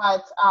her.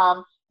 But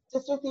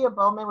Sister Thea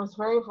Bowman was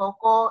very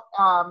vocal.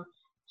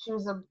 She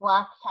was a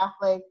Black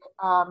Catholic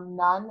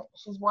nun.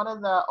 She's one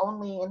of the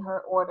only in her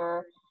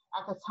order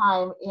at the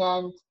time,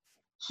 and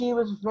she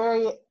was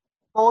very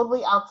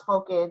boldly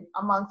outspoken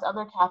amongst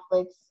other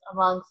Catholics,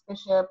 amongst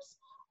bishops,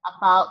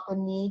 about the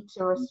need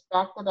to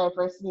respect the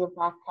diversity of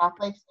Black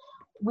Catholics.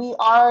 We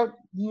are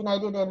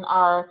united in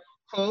our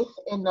faith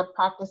in the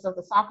practice of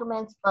the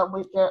sacraments, but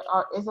there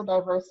is a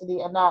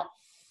diversity, and that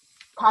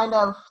kind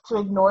of, to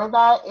ignore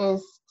that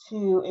is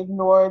to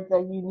ignore the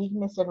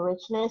uniqueness and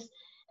richness.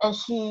 And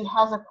she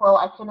has a quote,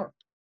 I couldn't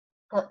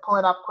pull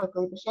it up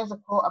quickly, but she has a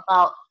quote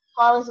about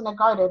flowers in a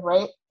garden,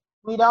 right?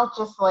 We don't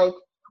just like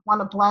want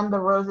to blend the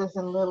roses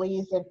and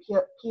lilies and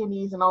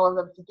peonies and all of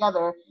them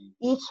together.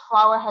 Each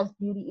flower has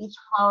beauty. Each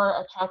flower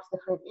attracts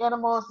different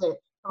animals. It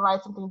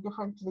provides something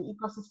different to the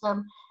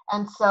ecosystem.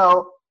 And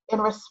so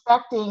in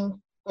respecting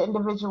the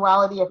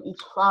individuality of each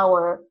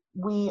flower,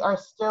 we are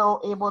still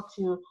able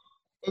to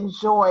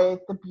enjoy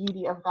the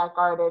beauty of that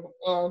garden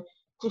and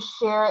to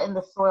share in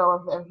the soil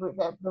of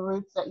the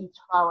roots that each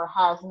flower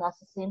has. And that's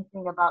the same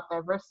thing about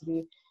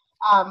diversity.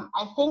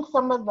 I think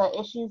some of the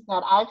issues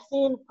that I've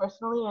seen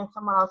personally, and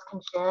someone else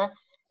can share,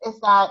 is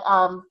that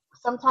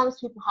sometimes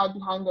people hide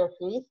behind their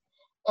faith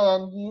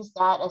and use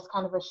that as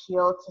kind of a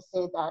shield to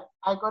say that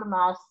I go to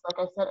Mass, like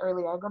I said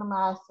earlier, I go to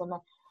Mass and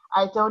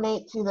I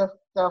donate to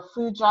the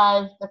food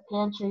drive, the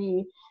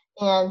pantry,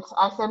 and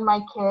I send my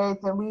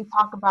kids, and we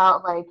talk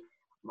about like,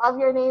 love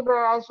your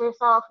neighbor as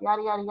yourself,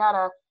 yada, yada,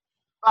 yada.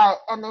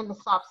 And then it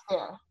stops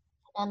there,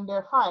 and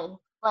they're fine.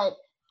 But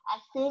I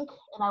think,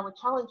 and I would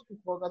challenge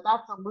people, that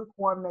that's a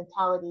lukewarm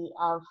mentality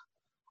of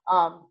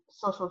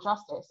social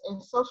justice.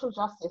 And social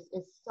justice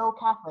is so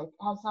Catholic.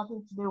 It has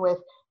nothing to do with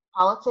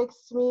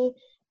politics to me.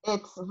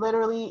 It's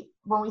literally,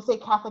 when we say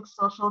Catholic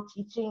social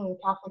teaching and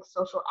Catholic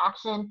social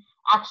action,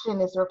 action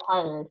is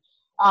required.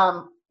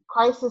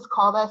 Christ has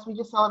called us, we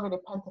just celebrated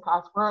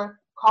Pentecost, we're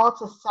called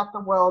to set the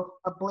world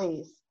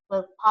ablaze.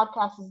 The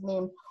podcast is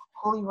named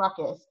Holy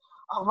Ruckus.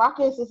 A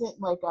ruckus isn't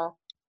like a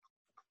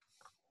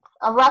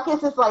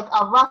ruckus is like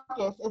a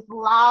ruckus. It's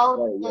loud,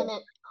 and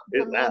it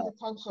demands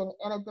attention,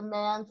 and it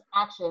demands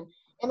action,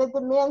 and it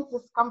demands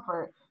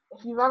discomfort.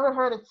 If you've ever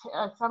heard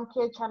of some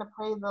kid trying to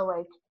play the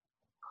like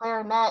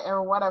clarinet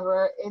or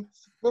whatever,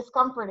 it's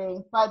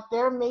discomforting, but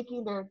they're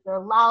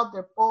loud,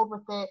 they're bold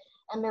with it,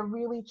 and they're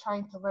really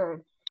trying to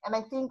learn. And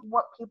I think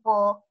what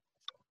people,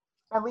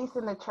 at least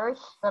in the church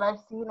that I've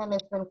seen, and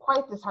it's been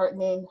quite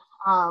disheartening,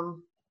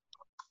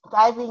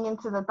 diving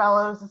into the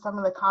bellows of some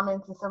of the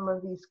comments in some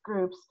of these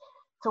groups,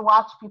 to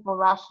watch people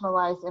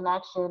rationalize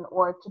inaction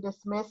or to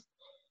dismiss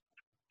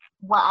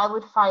what I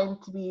would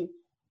find to be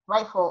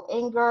rightful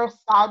anger,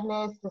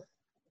 sadness,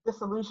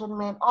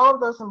 disillusionment. All of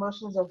those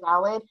emotions are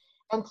valid.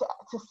 And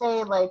to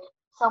say like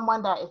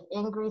someone that is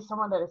angry,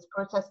 someone that is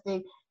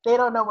protesting, they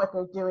don't know what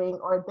they're doing,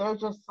 or they're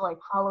just like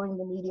following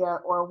the media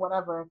or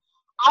whatever.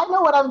 I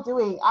know what I'm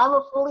doing. I'm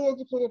a fully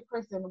educated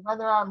person,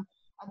 whether I'm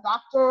a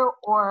doctor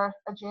or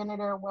a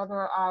janitor,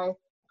 whether I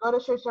go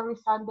to church every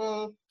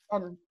Sunday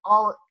and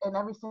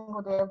every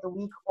single day of the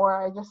week, or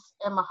I just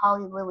am a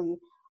Holly Lily.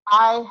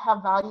 I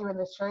have value in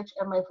the church,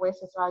 and my voice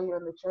has value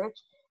in the church.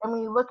 And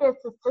when you look at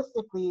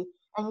statistically,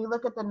 and you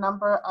look at the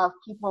number of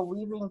people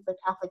leaving the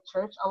Catholic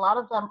Church, a lot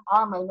of them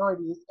are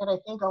minorities. And I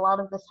think a lot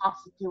of this has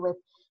to do with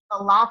the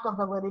lack of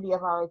validity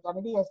of our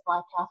identity as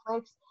Black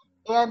Catholics,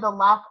 and the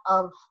lack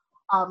of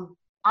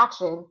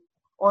action,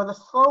 or the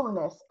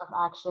slowness of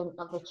action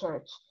of the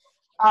church.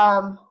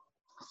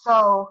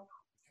 So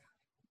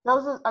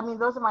those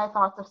are my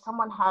thoughts. If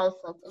someone has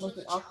like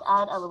anything else to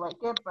add, I would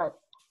like it. But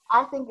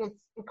I think it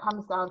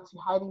comes down to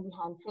hiding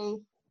behind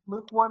faith,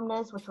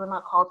 lukewarmness, which we're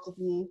not called to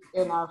be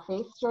in our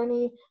faith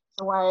journey.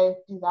 So why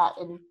do that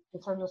in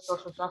terms of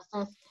social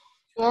justice?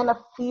 And a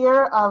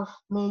fear of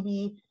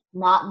maybe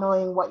not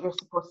knowing what you're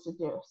supposed to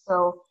do.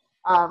 So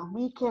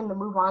we can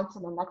move on to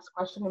the next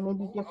question and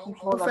maybe give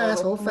people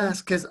hold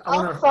fast, because I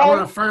want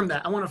to affirm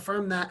that.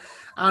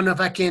 I don't know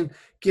if I can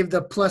give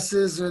the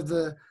pluses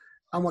or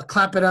I'm gonna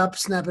clap it up,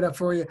 snap it up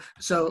for you.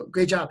 So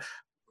great job.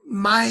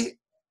 My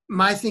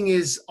thing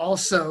is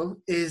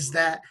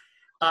that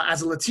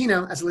as a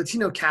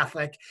Latino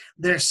Catholic,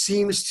 there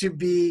seems to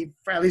be,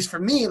 at least for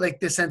me, like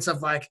this sense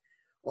of like,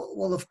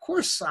 well, of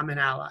course I'm an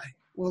ally.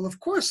 Well, of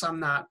course I'm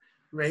not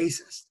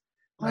racist,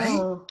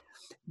 right?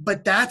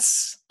 But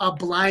that's a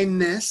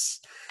blindness.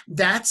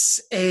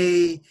 That's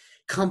a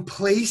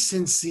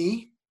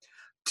complacency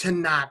to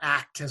not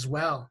act as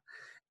well.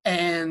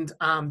 And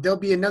there'll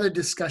be another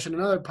discussion,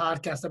 another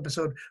podcast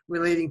episode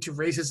relating to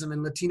racism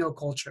and Latino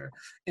culture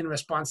in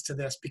response to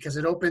this, because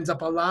it opens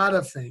up a lot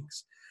of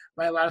things,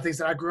 right? A lot of things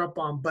that I grew up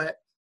on. But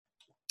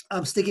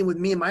sticking with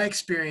me and my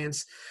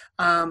experience,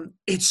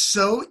 it's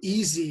so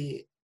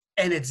easy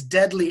and it's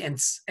deadly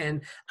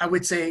and I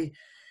would say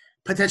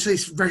potentially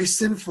very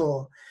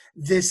sinful,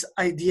 this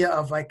idea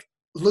of like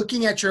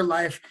looking at your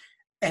life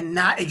and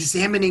not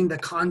examining the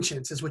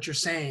conscience is what you're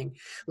saying.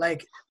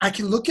 Like I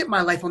can look at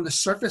my life on the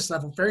surface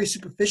level very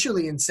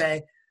superficially and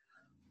say,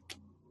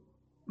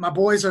 my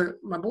boys are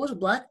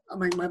black.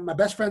 My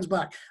best friend's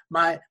black.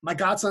 My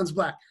godson's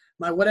black.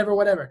 My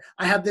whatever.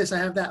 I have this, I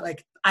have that.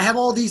 Like I have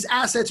all these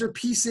assets or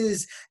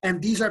pieces,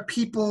 and these are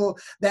people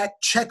that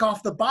check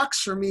off the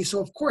box for me. So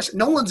of course,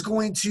 no one's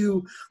going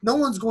to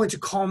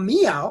call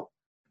me out,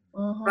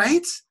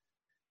 right?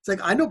 It's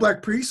like, I know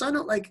black priests. I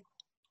know, like,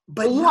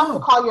 but you have to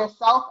call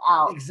yourself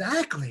out.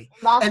 Exactly.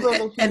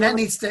 And that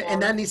needs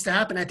to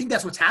happen. I think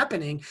that's what's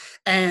happening.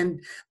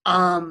 And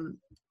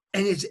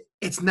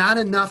it's not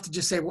enough to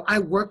just say, well, I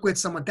work with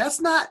someone.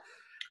 That's not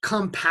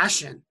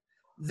compassion.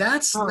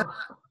 That's not,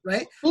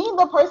 right? Being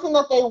the person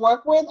that they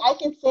work with, I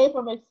can say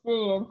from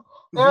experience,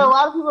 there are a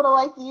lot of people that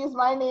like to use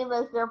my name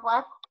as their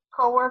black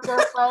coworker,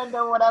 friend,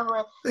 or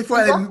whatever.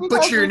 Before they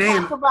butcher your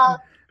name.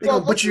 They go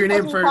butcher your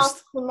name first.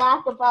 Talk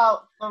smack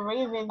about the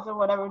Ravens or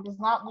whatever does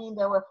not mean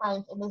that we're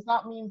friends, and does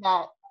not mean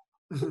that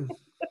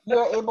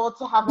you're able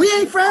to have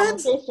a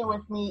conversation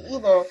with me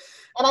either.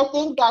 And I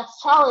think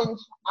that's challenge.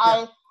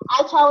 I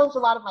challenge a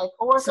lot of my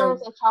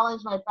coworkers. I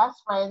challenge my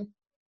best friends.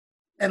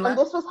 And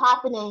this was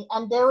happening,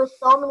 and there were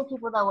so many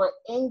people that were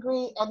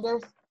angry, and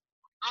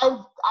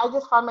I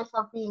just found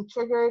myself being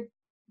triggered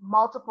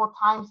multiple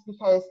times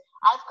because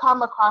I've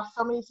come across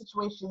so many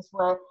situations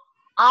where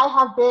I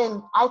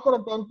could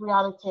have been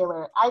Breonna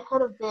Taylor. I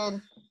could have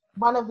been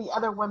one of the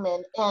other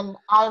women, and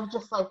I've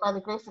just, like, by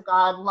the grace of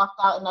God, lucked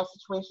out in that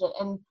situation.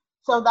 And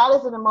so that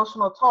is an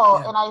emotional toll.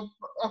 Yeah. And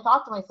I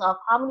thought to myself,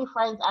 how many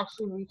friends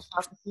actually reached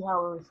out to see how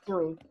I was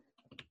doing?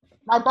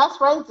 My best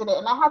friends did it,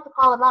 and I had to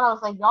call them out. I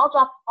was like, y'all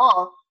dropped the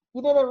ball.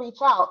 You didn't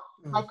reach out.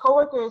 My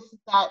coworkers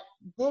that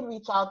did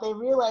reach out, they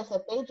realized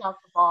that they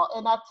dropped the ball,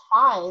 and that's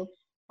fine.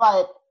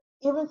 But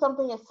even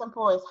something as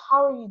simple as,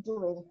 how are you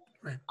doing?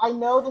 Right. I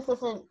know this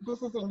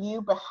isn't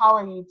you, but how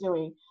are you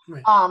doing?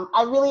 Right.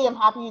 I really am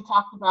happy you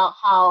talked about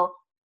how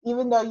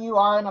even though you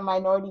are in a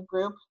minority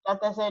group, that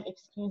doesn't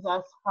excuse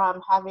us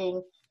from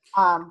having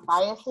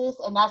biases,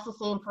 and that's the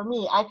same for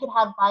me. I could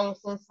have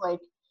biases, like,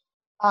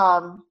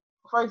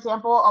 for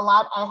example,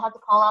 I had to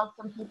call out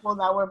some people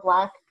that were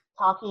black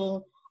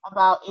talking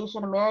about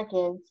Asian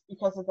Americans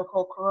because of the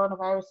whole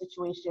coronavirus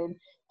situation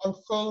and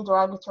saying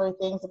derogatory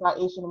things about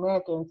Asian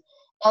Americans.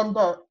 And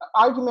the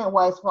argument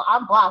was, well,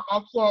 I'm black.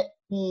 I can't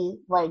be,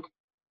 like,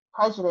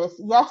 prejudiced.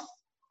 Yes,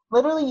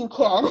 literally you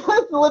can.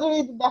 It's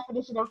literally the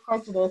definition of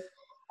prejudice.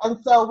 And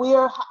so we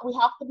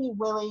have to be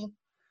willing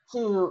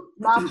to,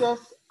 not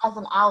just as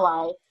an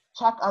ally,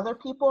 check other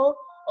people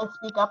and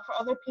speak up for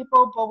other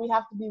people, but we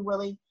have to be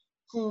willing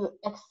to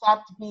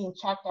accept being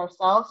checked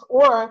ourselves,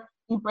 or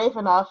be brave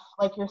enough,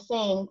 like you're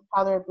saying,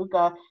 Father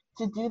Ibuka,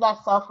 to do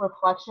that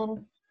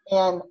self-reflection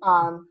and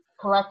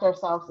correct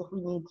ourselves if we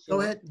need to.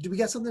 Go ahead. Do we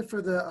got something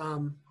for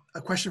the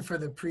a question for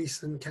the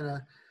priest and kind of?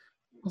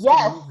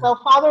 Yes. So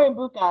Father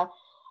Ibuka,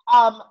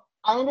 I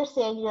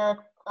understand you're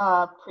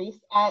a priest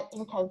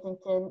in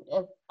Kensington.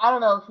 I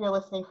don't know if you're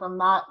listening from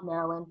not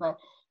Maryland, but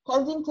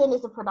Kensington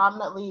is a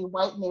predominantly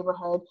white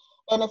neighborhood,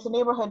 and it's a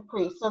neighborhood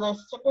priest. So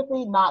there's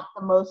typically not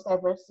the most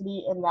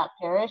diversity in that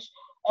parish.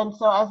 And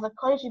so as a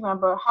clergy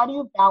member, how do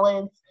you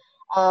balance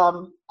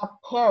a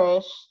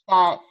parish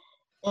that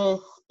is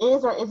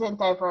or isn't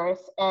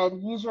diverse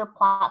and use your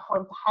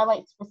platform to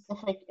highlight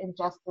specific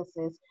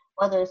injustices,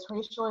 whether it's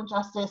racial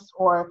injustice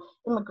or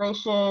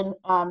immigration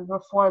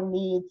reform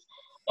needs?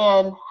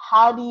 And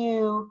how do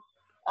you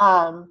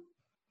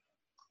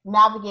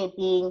navigate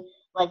being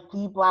like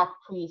the Black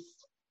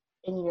priest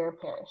in your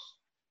parish?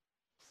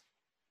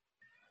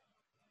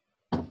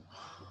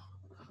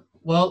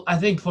 Well, I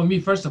think for me,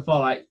 first of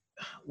all,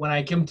 when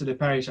I came to the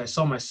parish, I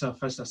saw myself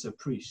first as a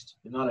priest,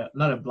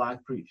 not a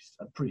black priest,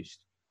 a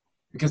priest,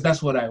 because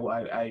that's what I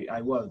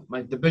was.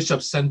 The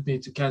bishop sent me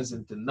to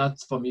Kensington, not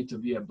for me to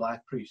be a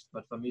black priest,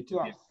 but for me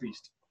to be a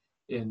priest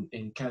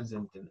in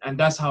Kensington. And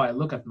that's how I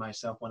look at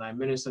myself when I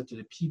minister to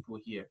the people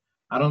here.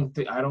 I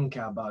don't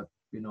care about,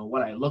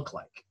 what I look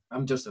like.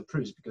 I'm just a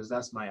priest because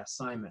that's my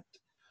assignment.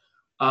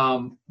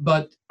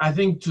 But I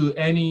think to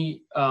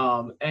any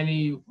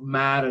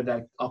matter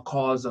that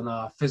occurs on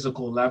a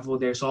physical level,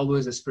 there's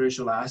always a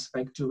spiritual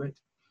aspect to it.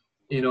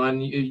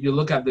 And you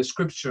look at the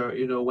scripture,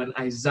 when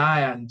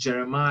Isaiah and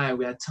Jeremiah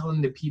were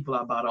telling the people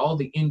about all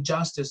the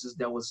injustices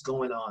that was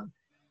going on,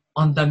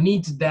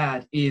 underneath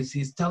that is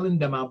he's telling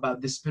them about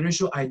the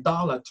spiritual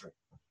idolatry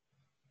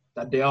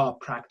that they are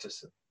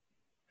practicing,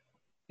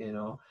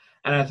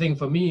 And I think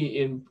for me,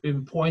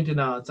 in pointing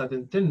out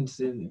certain things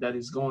that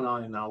is going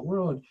on in our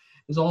world,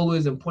 it's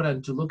always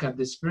important to look at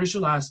the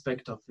spiritual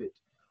aspect of it,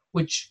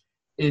 which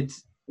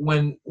it's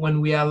when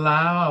we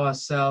allow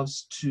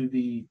ourselves to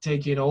be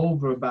taken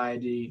over by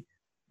the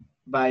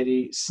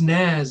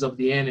snares of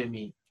the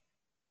enemy,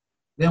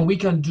 then we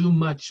can do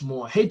much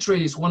more.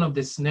 Hatred is one of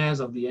the snares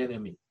of the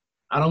enemy.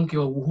 I don't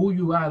care who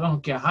you are, I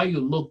don't care how you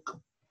look.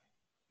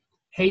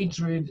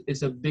 Hatred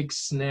is a big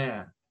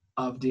snare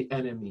of the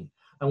enemy.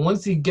 And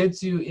once he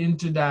gets you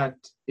into that,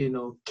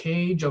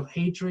 cage of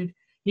hatred,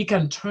 he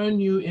can turn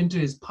you into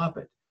his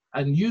puppet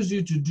and use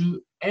you to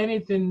do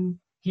anything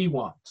he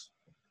wants.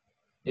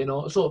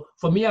 So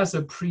for me as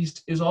a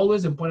priest, it's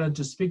always important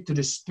to speak to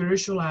the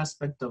spiritual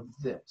aspect of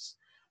this.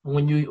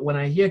 And when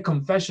I hear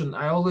confession,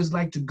 I always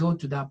like to go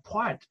to that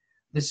part,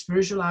 the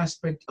spiritual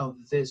aspect of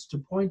this, to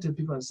point to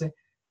people and say,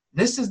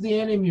 this is the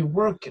enemy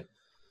working.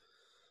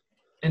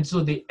 And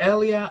so the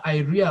earlier I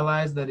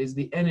realize that it's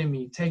the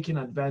enemy taking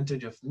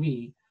advantage of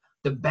me,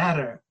 the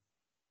better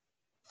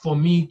for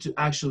me to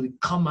actually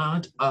come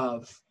out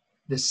of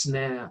the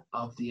snare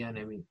of the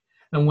enemy.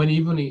 And when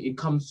even it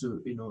comes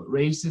to,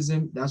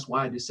 racism, that's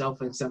why the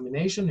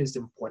self-examination is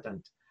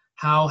important.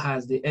 How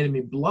has the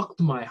enemy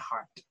blocked my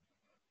heart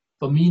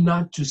for me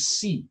not to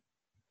see,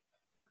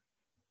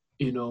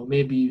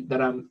 maybe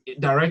that I'm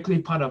directly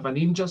part of an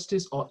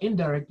injustice or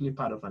indirectly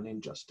part of an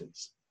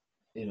injustice,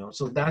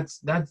 so that's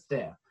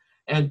there.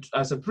 And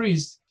as a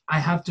priest, I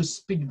have to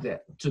speak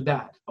to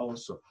that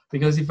also,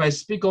 because if I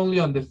speak only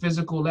on the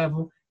physical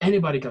level,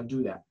 anybody can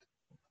do that.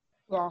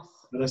 Yes.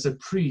 But as a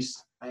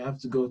priest, I have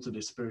to go to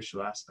the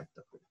spiritual aspect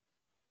of it.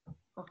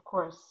 Of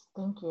course.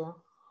 Thank you.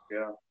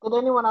 Yeah. Did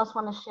anyone else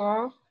want to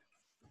share?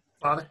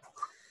 Father?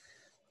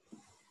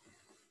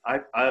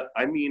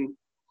 I mean,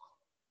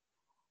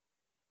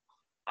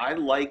 I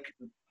like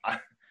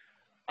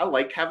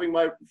having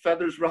my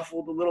feathers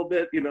ruffled a little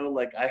bit,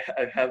 like I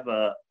have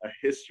a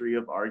history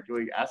of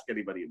arguing. Ask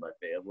anybody in my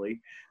family.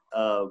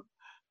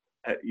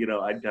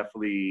 I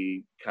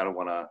definitely kind of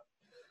want to,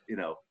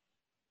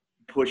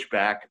 push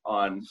back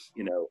on,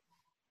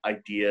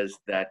 ideas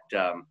that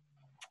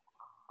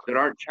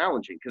aren't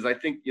challenging. Because I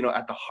think,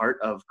 at the heart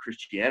of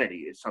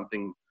Christianity is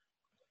something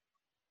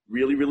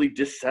really, really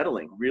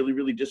dissettling, really,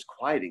 really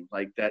disquieting,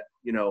 like that,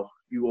 you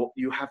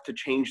have to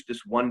change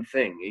this one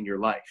thing in your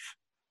life.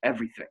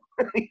 Everything,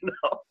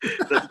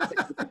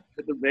 the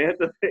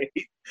demand of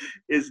faith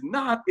is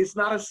not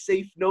a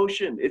safe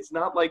notion. It's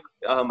not like,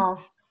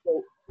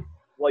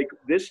 like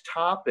this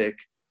topic,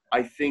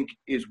 I think,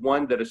 is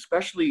one that,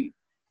 especially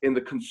in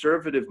the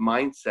conservative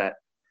mindset,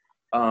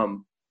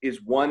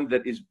 is one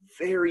that is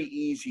very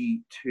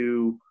easy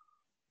to,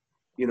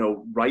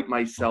 write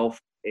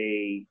myself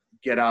a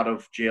get out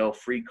of jail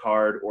free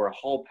card or a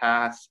hall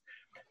pass,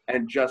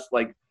 and just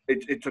like,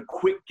 it's a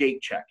quick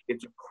gate check.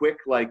 It's a quick,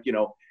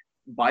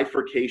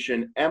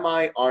 bifurcation. Am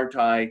I, aren't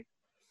I?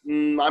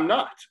 I'm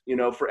not,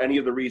 for any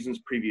of the reasons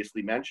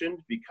previously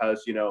mentioned,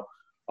 because,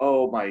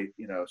 my,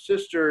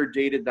 sister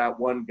dated that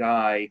one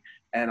guy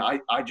and I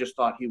just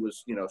thought he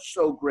was,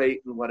 so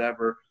great and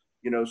whatever,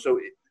 so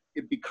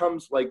it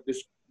becomes like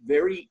this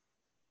very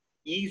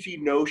easy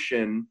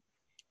notion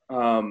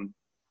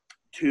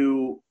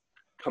to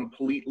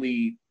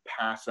completely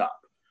pass up.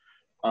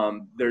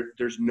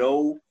 There's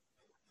no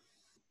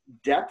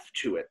depth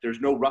to it.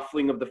 There's no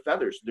ruffling of the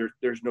feathers.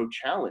 There's no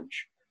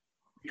challenge,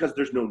 because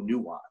there's no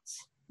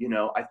nuance.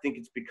 I think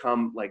it's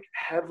become like a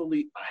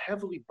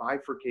heavily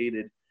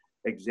bifurcated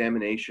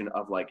examination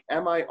of like,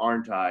 am I,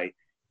 aren't I,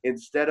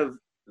 instead of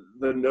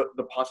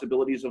the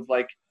possibilities of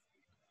like,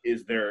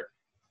 is there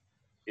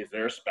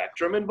a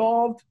spectrum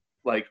involved?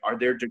 Like, are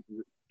there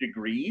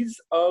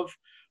degrees of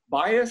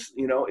bias?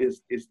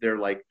 Is there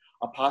like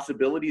a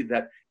possibility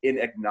that in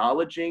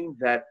acknowledging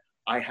that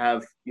I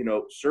have,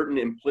 certain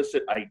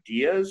implicit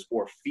ideas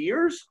or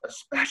fears,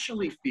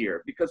 especially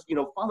fear, because,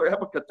 Father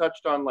Ebuka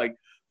touched on like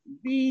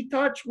the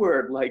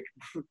touchword, like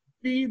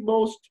the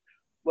most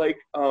like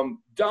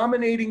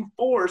dominating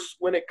force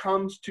when it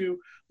comes to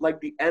like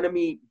the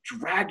enemy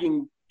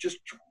dragging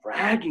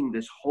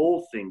this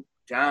whole thing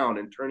down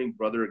and turning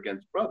brother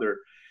against brother.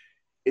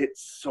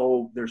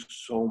 There's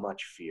so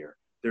much fear.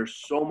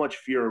 There's so much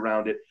fear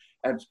around it.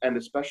 And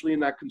especially in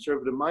that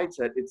conservative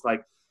mindset, it's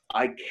like,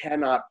 I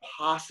cannot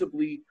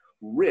possibly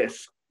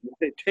risk what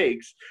it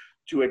takes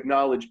to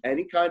acknowledge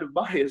any kind of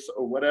bias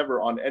or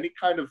whatever on any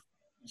kind of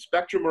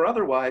spectrum or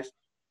otherwise,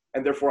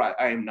 and therefore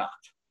I am not.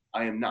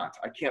 I am not.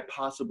 I can't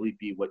possibly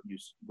be what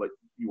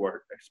you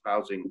are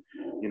espousing,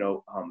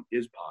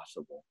 is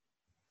possible.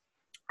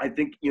 I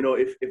think,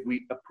 if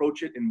we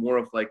approach it in more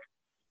of like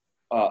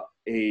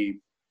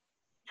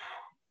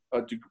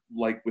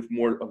like with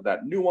more of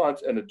that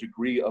nuance and a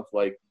degree of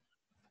like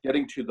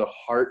getting to the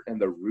heart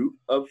and the root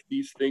of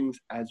these things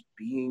as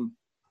being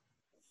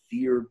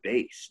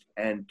fear-based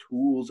and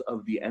tools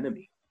of the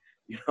enemy,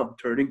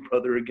 turning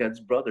brother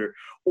against brother,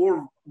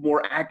 or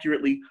more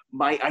accurately,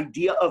 my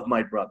idea of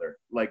my brother,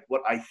 like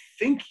what I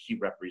think he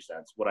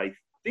represents, what I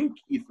think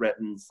he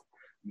threatens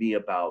me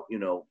about,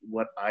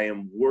 what I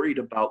am worried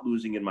about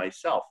losing in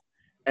myself.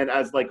 And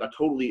as like a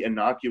totally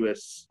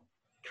innocuous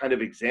kind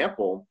of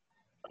example,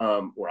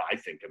 or I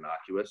think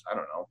innocuous, I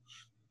don't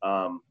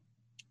know.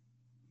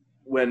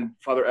 When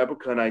Father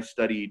Ebuka and I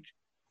studied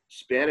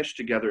Spanish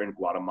together in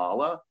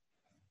Guatemala,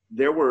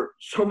 there were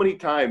so many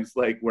times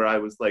like where I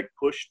was like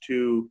pushed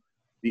to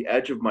the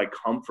edge of my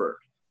comfort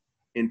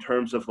in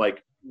terms of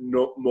like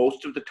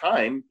most of the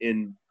time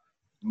in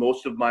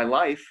most of my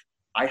life,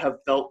 I have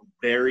felt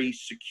very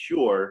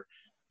secure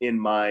in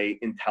my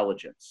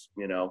intelligence,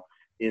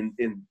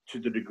 in to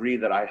the degree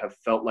that I have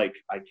felt like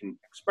I can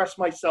express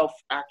myself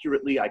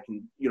accurately. I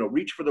can,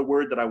 reach for the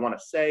word that I want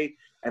to say,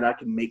 and I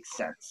can make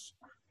sense.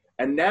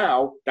 And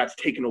now that's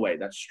taken away,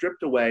 that's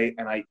stripped away,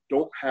 and I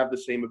don't have the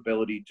same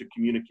ability to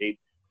communicate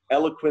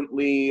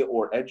eloquently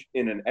or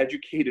in an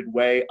educated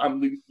way.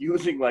 I'm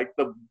using like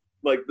the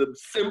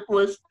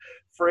simplest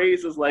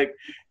phrases like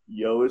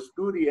yo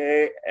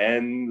estudié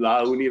en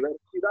la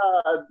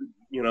universidad,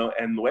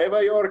 en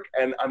Nueva York,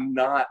 and I'm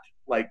not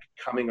like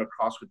coming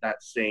across with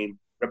that same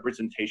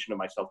representation of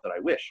myself that I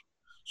wish.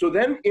 So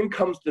then in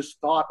comes this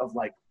thought of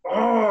like,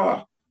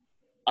 oh,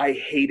 I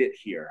hate it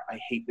here. I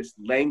hate this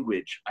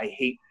language. I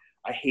hate,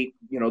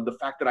 the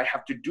fact that I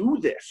have to do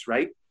this,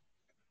 right?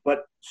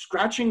 But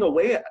scratching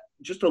away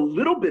just a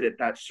little bit at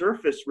that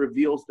surface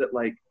reveals that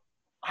like,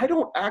 I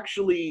don't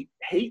actually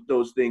hate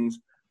those things.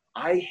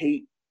 I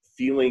hate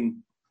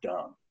feeling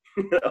dumb.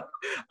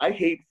 I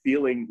hate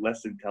feeling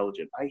less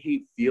intelligent. I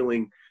hate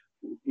feeling,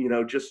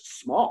 just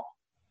small,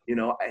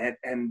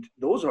 and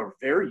those are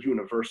very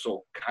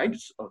universal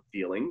kinds of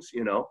feelings,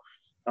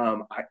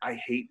 I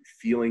hate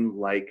feeling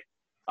like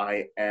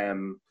I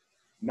am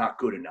not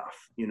good enough,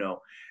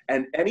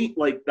 and any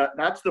like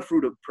that's the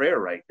fruit of prayer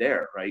right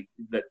there, right?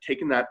 That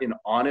taking that in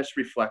honest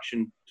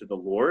reflection to the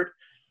Lord,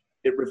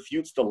 it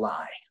refutes the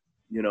lie.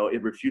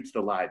 It refutes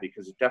the lie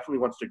because it definitely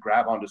wants to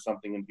grab onto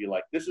something and be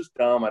like, this is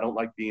dumb. I don't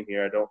like being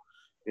here. I don't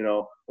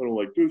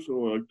like this. I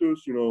don't like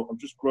this. I'm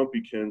just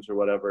grumpykins or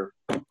whatever.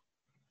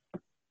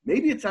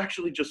 Maybe it's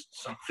actually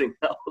just something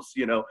else,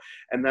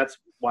 and that's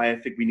why I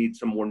think we need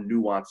some more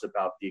nuance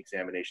about the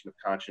examination of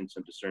conscience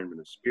and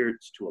discernment of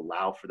spirits to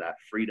allow for that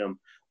freedom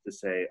to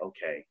say,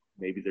 okay,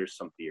 maybe there's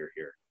some fear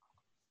here.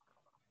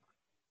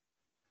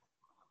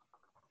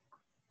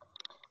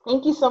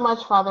 Thank you so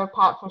much, Father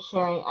Pat, for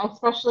sharing,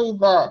 especially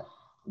the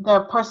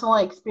personal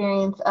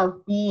experience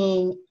of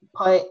being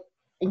put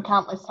in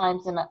countless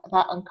times in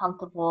that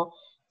uncomfortable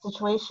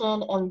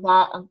situation, and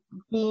that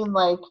being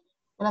like,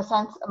 in a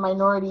sense, a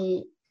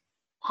minority,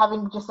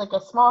 having just like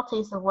a small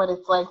taste of what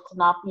it's like to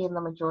not be in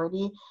the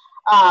majority.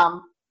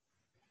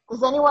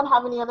 Does anyone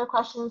have any other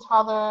questions,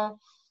 Father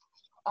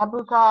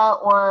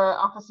Ebuka or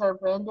Officer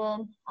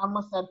Brandon? I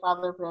almost said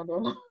Father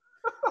Brandon.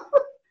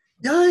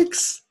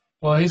 Yikes.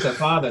 Well, he's a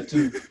father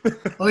too.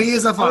 Oh, he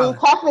is a father. I mean,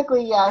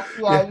 technically, yes.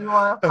 Yeah, you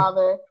are a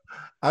father.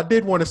 I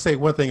did want to say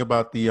one thing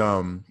about the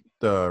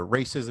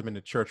racism in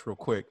the church real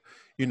quick.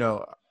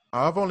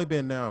 I've only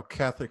been now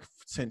Catholic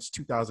since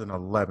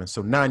 2011,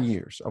 so 9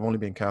 years. I've only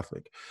been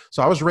Catholic.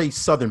 So I was raised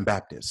Southern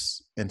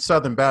Baptist, and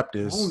Southern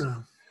Baptist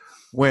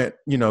went,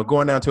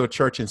 going down to a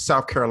church in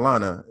South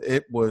Carolina.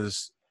 It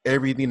was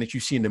everything that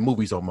you see in the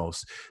movies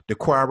almost. The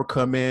choir would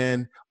come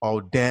in, all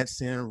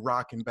dancing,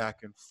 rocking back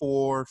and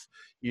forth.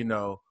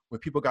 When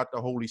people got the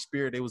Holy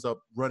Spirit, they was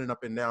up running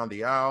up and down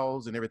the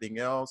aisles and everything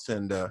else.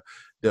 And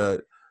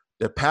the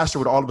pastor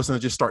would all of a sudden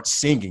just start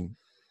singing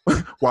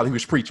while he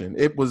was preaching.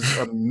 It was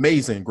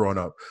amazing growing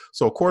up.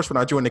 So of course, when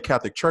I joined the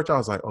Catholic Church, I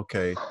was like,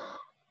 okay,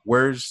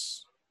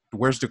 where's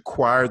the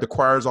choir? The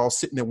choir's all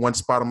sitting in one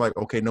spot. I'm like,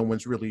 okay, no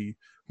one's really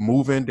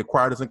moving. The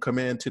choir doesn't come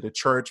into the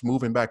church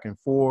moving back and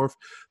forth.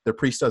 The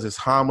priest does his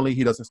homily.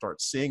 He doesn't start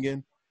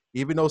singing,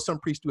 even though some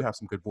priests do have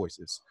some good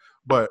voices.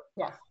 But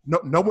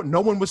no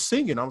one was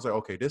singing. I was like,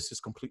 okay, this is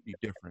completely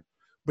different.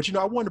 But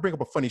I wanted to bring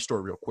up a funny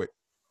story real quick.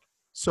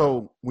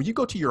 So when you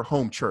go to your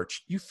home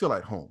church, you feel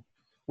at home.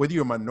 Whether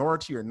you're a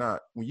minority or not,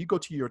 when you go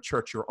to your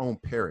church, your own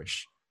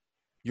parish,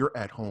 you're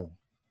at home.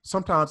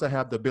 Sometimes I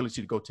have the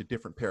ability to go to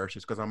different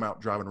parishes because I'm out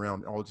driving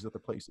around all these other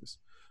places.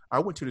 I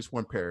went to this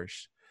one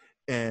parish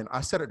and I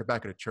sat at the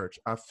back of the church.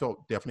 I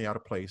felt definitely out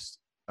of place.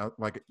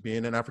 Like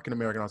being an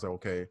African-American, I was like,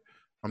 okay,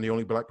 I'm the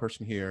only Black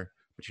person here,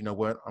 but you know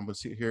what? I'm going to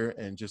sit here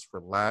and just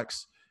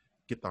relax,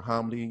 get the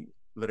homily,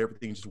 let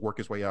everything just work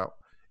its way out.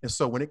 And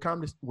so when it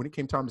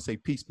came time to say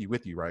peace be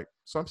with you, right?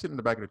 So I'm sitting in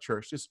the back of the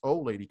church. This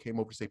old lady came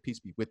over to say peace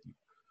be with you.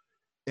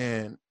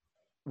 And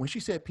when she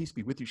said peace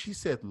be with you, she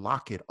said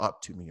lock it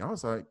up to me. I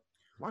was like,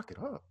 lock it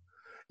up.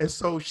 And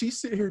so she's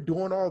sitting here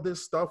doing all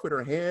this stuff with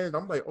her hand.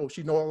 I'm like, oh,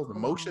 she knows all the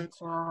motions.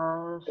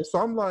 And so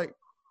I'm like,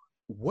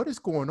 what is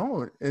going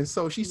on? And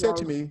so she said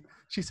to me,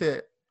 she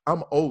said,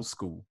 I'm old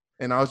school.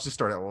 And I was just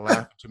started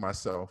laughing to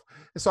myself.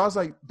 And so I was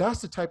like, that's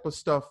the type of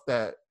stuff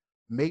that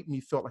made me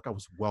feel like I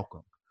was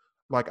welcome.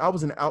 Like I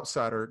was an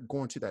outsider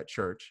going to that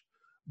church,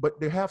 but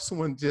to have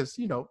someone just,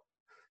 you know,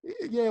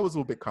 yeah, it was a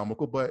little bit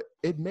comical, but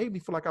it made me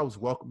feel like I was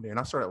welcome there. And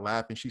I started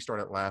laughing. She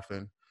started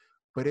laughing.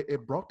 But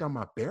it broke down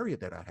my barrier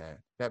that I had.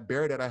 That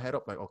barrier that I had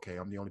up, like, okay,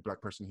 I'm the only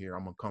Black person here.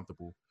 I'm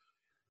uncomfortable.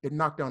 It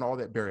knocked down all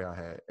that barrier I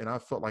had. And I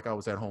felt like I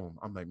was at home.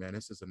 I'm like, man,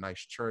 this is a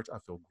nice church. I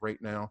feel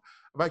great now.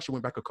 I've actually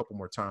went back a couple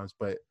more times.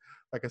 But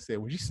like I said,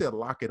 when she said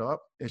lock it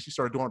up and she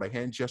started doing the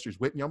hand gestures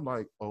with me, I'm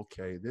like,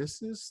 okay,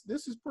 this is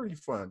pretty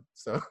fun.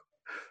 So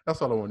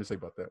that's all I wanted to say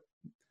about that.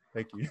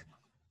 Thank you.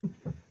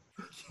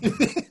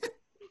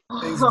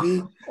 Thanks,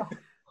 B.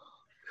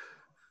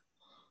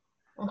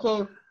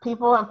 Okay,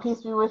 people, and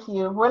peace be with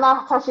you. We're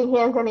not touching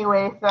hands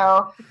anyway,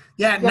 so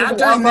yeah, not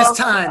during this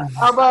time.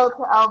 Elbow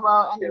to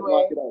elbow,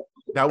 anyway.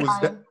 That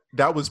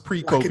was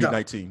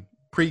pre-COVID-19.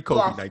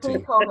 Pre-COVID-19. Yes,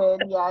 pre-COVID,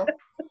 yes.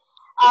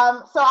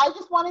 So I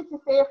just wanted to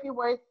say a few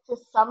words to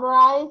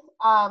summarize.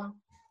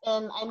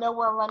 And I know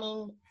we're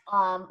running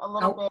a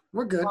little bit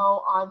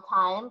low on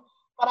time,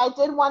 but I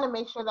did want to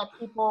make sure that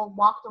people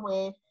walked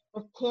away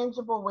with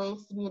tangible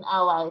ways to be an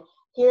ally.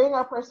 Hearing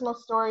our personal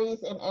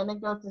stories and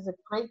anecdotes is a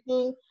great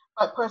thing,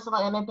 but personal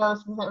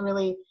anecdotes isn't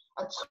really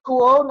a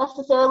tool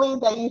necessarily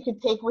that you could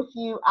take with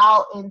you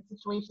out in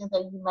situations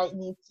that you might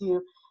need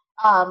to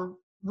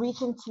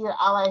reach into your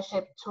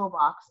allyship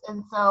toolbox.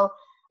 And so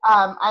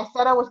I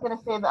said I was going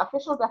to say the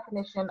official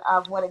definition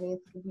of what it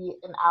means to be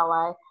an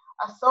ally.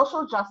 A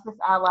social justice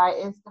ally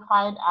is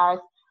defined as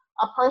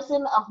a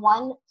person of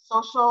one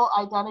social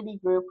identity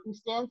group who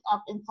stands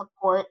up in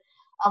support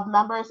of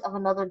members of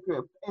another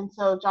group. And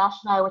so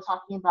Josh and I were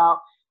talking about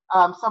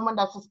someone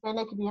that's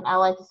Hispanic could be an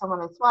ally to someone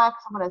that's Black,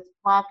 someone that's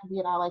Black could be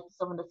an ally to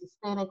someone that's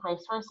Hispanic,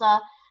 vice versa.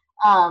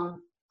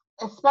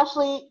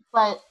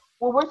 But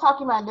what we're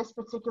talking about in this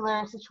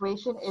particular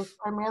situation is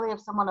primarily of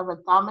someone of a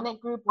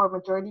dominant group or a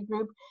majority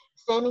group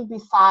standing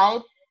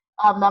beside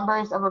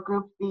members of a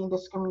group being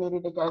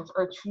discriminated against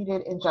or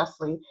treated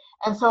unjustly.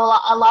 And so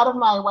a lot of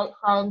my white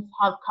friends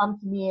have come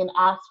to me and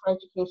asked for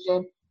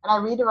education, and I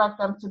redirect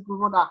them to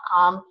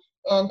google.com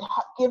and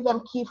give them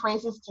key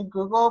phrases to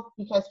Google,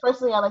 because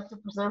personally I like to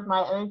preserve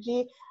my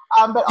energy.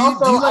 But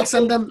also, do you like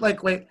send them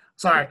like wait?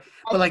 Sorry,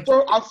 but like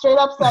I straight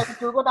up said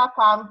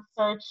google.com,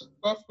 search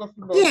this,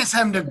 and this. Yes,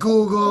 I'm to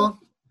Google.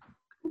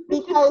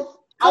 Because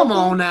come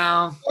on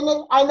now.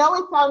 And I know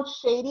it sounds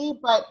shady,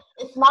 but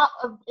it's not.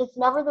 It's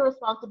never the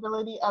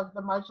responsibility of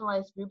the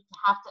marginalized group to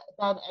have to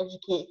then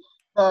educate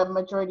the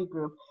majority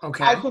group.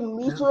 Okay. I can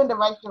lead you in the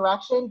right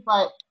direction,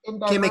 but in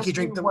can't make you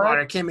drink the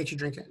water. Can't make you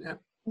drink it. Yeah.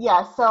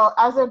 Yeah, so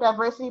as a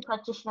diversity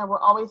practitioner, we're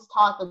always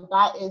taught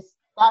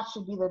that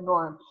should be the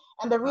norm.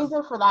 And the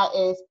reason for that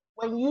is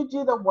when you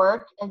do the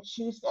work and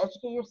choose to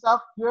educate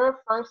yourself,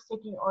 you're first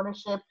taking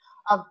ownership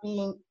of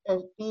being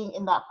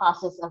in that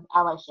process of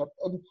allyship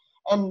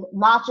and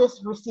not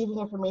just receiving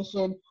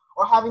information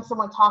or having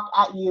someone talk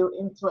at you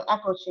into an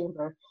echo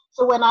chamber.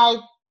 So when my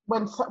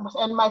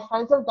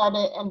friends have done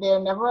it and they're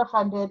never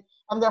offended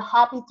and they're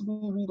happy to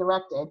be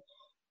redirected.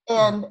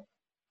 And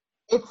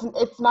it's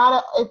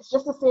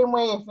just the same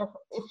way as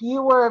if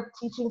you were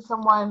teaching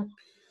someone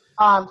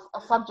a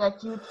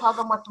subject, you tell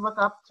them what to look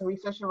up to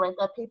research and write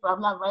that paper.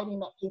 I'm not writing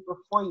that paper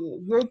for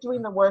you. You're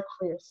doing the work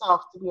for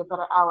yourself to be a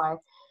better ally.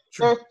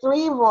 There are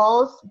 3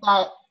 roles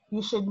that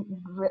you should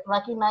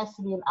recognize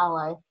to be an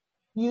ally.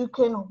 You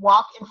can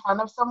walk in front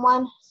of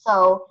someone.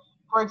 So,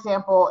 for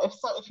example, if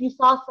you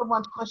saw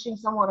someone pushing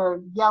someone or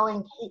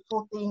yelling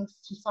hateful things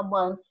to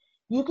someone,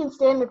 you can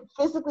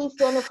physically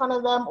stand in front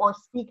of them or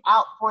speak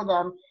out for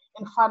them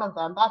in front of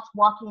them. That's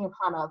walking in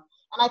front of.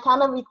 And I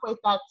kind of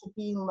equate that to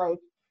being like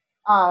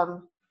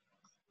some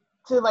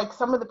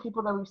of the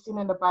people that we've seen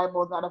in the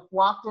Bible that have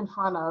walked in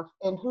front of.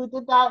 And who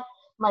did that?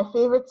 My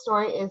favorite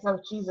story is of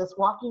Jesus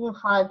walking in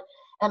front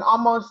and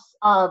almost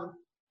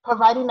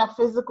providing that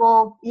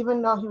physical,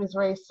 even though he was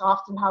very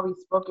soft in how he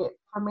spoke it.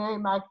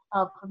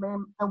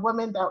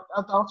 The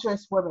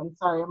adulterous woman,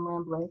 sorry, I'm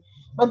rambling.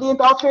 But the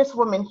adulterous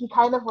woman, he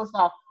kind of was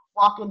that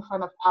walk in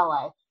front of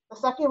ally. The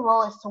second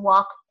role is to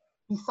walk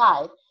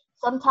beside.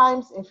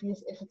 Sometimes if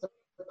it's a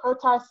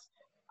protest,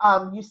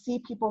 you see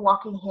people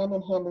walking hand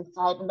in hand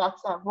inside, and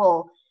that's that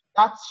role.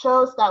 That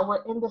shows that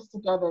we're in this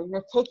together.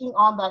 You're taking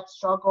on that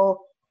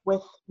struggle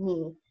with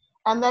me.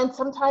 And then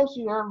sometimes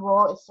your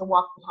role is to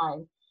walk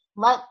behind.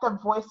 Let the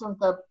voice of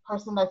the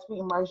person that's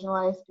being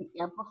marginalized be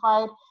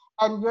amplified,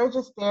 and you're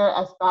just there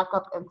as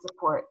backup and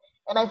support.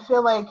 And I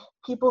feel like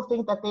people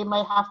think that they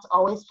might have to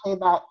always play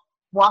that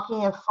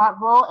walking in front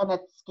role, and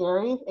it's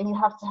scary, and you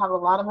have to have a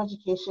lot of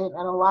education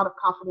and a lot of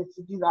confidence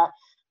to do that.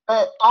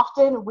 But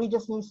often we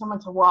just need someone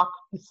to walk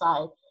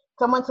beside,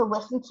 someone to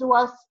listen to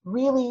us,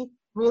 really,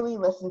 really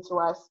listen to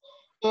us,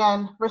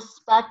 and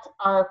respect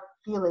our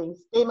feelings.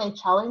 They may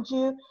challenge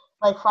you,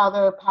 like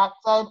Father Pat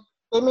said.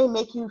 They may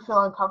make you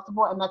feel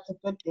uncomfortable, and that's a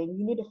good thing.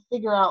 You need to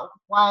figure out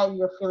why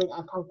you're feeling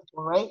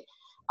uncomfortable, right?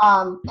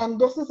 And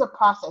this is a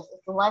process.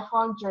 It's a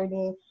lifelong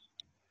journey.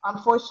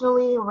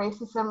 Unfortunately,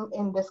 racism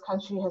in this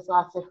country has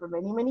lasted for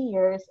many, many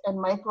years, and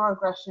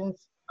microaggressions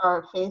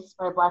are faced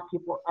by Black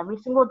people every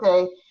single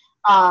day.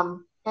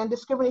 And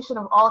discrimination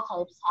of all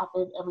types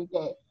happen every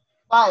day.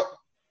 But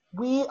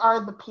we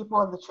are the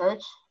people of the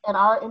church, and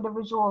our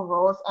individual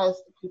roles as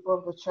the people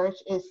of the church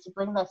is to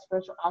bring that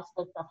spiritual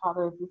aspect that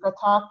Father Ibuka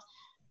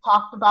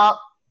talked about,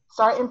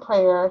 start in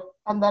prayer,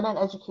 and then in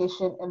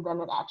education, and then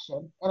in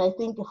action. And I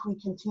think if we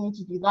continue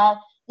to do that,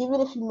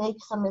 even if you make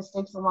some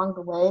mistakes along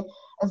the way,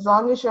 as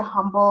long as you're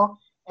humble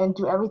and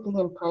do everything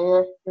in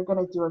prayer, you're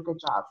going to do a good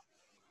job.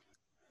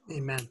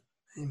 Amen.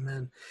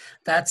 Amen.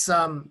 That's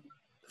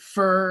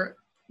for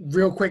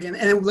real quick.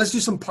 And let's do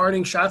some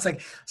parting shots,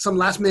 like some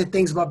last minute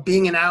things about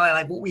being an ally,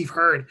 like what we've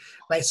heard.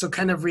 Like, so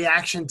kind of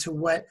reaction to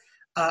what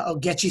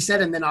Ogechi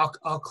said, and then I'll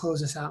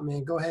close this out,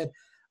 man. Go ahead.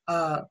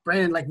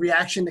 Brandon, like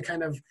reaction to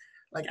kind of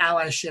like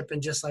allyship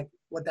and just like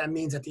what that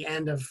means at the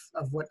end of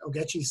what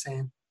Ogechi's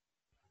saying.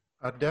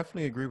 I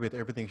definitely agree with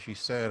everything she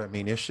said. I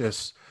mean, it's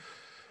just,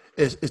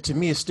 to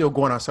me, it's still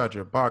going outside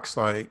your box.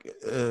 Like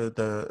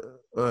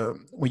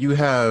when you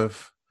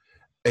have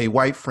a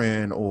white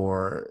friend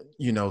or,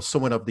 you know,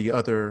 someone of the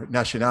other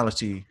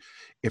nationality,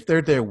 if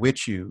they're there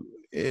with you,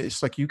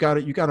 it's like you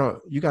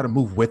gotta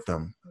move with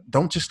them.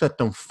 Don't just let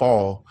them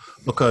fall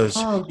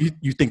because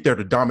you think they're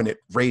the dominant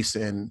race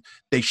and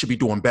they should be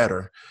doing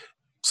better.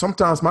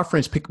 Sometimes my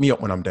friends pick me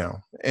up when I'm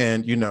down,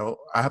 and you know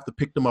I have to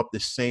pick them up the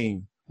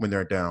same when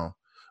they're down.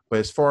 But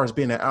as far as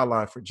being an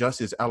ally for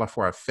justice, ally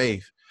for our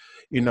faith,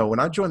 you know, when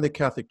I joined the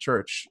Catholic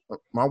Church,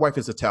 my wife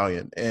is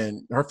Italian,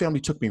 and her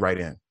family took me right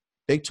in.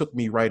 They took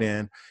me right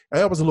in.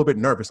 I was a little bit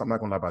nervous. I'm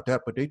not gonna lie about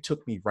that, but they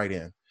took me right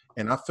in,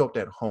 and I felt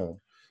at home.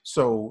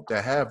 So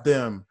to have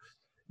them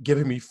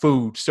giving me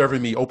food,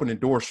 serving me, opening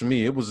doors for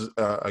me, it was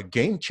a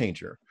game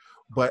changer.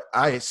 But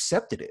I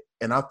accepted it.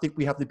 And I think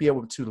we have to be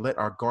able to let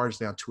our guards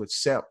down to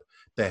accept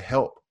the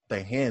help,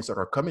 the hands that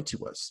are coming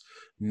to us.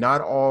 Not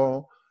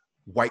all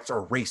whites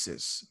are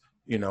racist.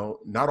 You know,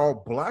 not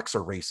all Blacks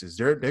are racist.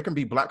 There can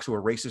be Blacks who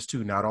are racist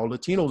too. Not all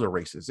Latinos are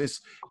racist.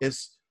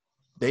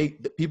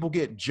 People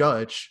get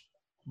judged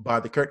by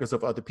the characters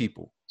of other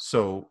people.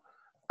 So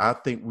I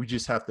think we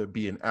just have to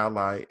be an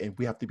ally, and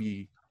we have to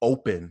be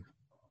open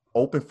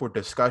for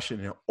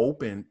discussion and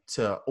open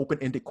to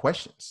open-ended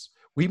questions.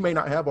 We may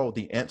not have all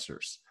the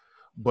answers,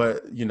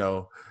 but you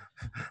know,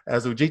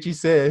 as Ogechi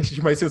said,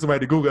 you might send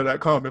somebody to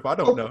google.com if I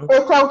don't know.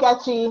 It's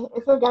Ogechi.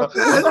 It's Ogechi.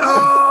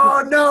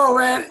 Oh no,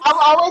 man! I'm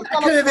always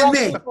gonna could have been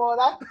me. People.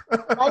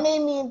 My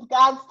name means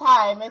God's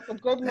time. It's a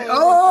good name.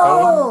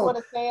 Oh, I want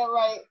to say it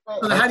right.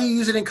 But how do you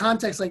use it in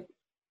context? Like,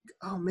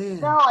 oh man.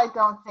 No, I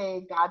don't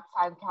say God's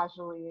time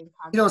casually in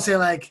context. You don't say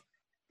like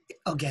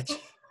Ogechi,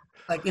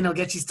 like in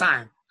Ogechi's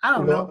time. I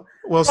don't know.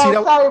 Well, see,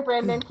 sorry,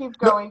 Brandon. Keep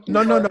going.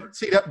 No.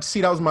 See,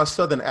 that was my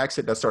southern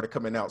accent that started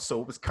coming out, so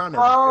it was kind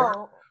of.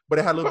 Oh. But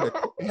it had a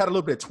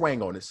little bit of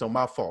twang on it, so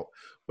my fault.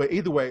 But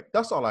either way,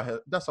 that's all I had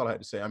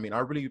to say. I mean, I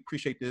really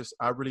appreciate this.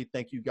 I really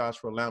thank you guys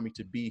for allowing me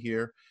to be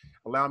here,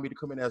 allowing me to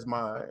come in as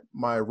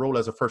my role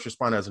as a first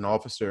responder, as an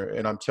officer.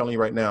 And I'm telling you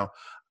right now,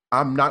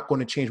 I'm not going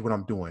to change what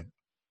I'm doing.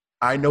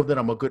 I know that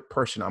I'm a good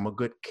person. I'm a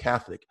good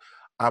Catholic.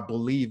 I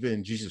believe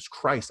in Jesus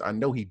Christ. I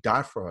know he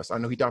died for us. I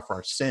know he died for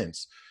our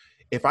sins.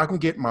 If I can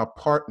get my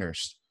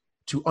partners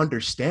to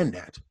understand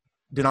that,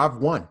 then I've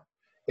won.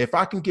 If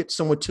I can get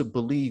someone to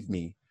believe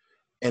me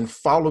and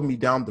follow me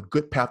down the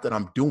good path that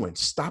I'm doing,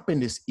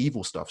 stopping this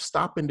evil stuff,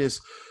 stopping this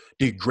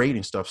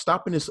degrading stuff,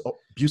 stopping this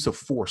abuse of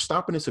force,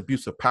 stopping this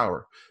abuse of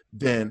power,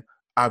 then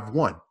I've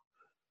won.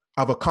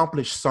 I've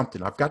accomplished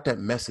something. I've got that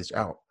message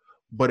out.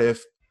 But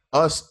if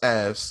us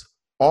as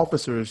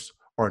officers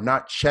are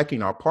not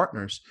checking our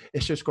partners,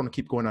 it's just going to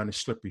keep going on a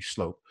slippery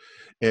slope.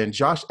 And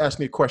Josh asked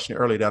me a question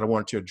earlier that I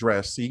wanted to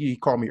address. He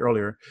called me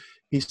earlier.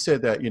 He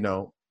said that, you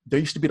know, there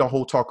used to be the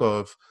whole talk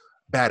of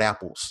bad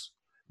apples.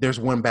 There's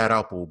one bad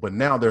apple, but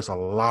now there's a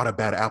lot of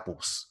bad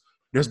apples.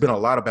 There's been a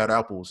lot of bad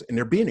apples, and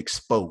they're being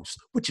exposed,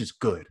 which is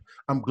good.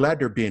 I'm glad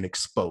they're being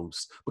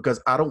exposed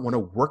because I don't want to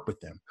work with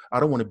them. I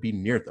don't want to be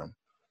near them.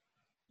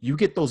 You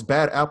get those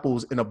bad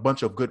apples in a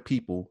bunch of good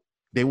people,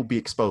 they will be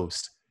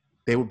exposed.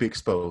 They will be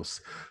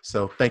exposed.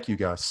 So thank you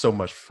guys so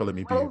much for letting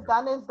me be here. What is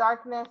done in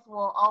darkness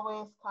will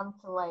always come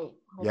to light.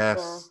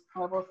 Yes.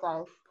 The Bible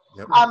says.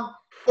 Yep.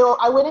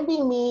 I wouldn't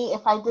be me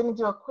if I didn't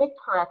do a quick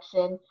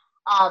correction.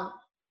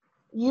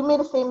 You made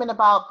a statement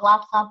about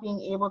Blacks not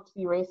being able to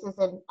be racist,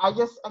 and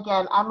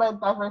I'm a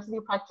diversity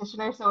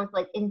practitioner, so it's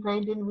like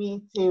ingrained in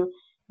me to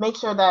make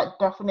sure that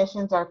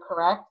definitions are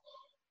correct.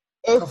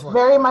 It's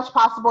very much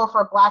possible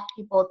for Black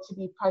people to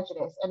be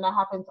prejudiced, and that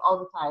happens all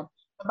the time.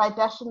 But by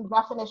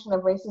definition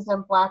of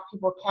racism, Black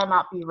people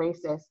cannot be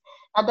racist.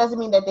 That doesn't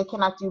mean that they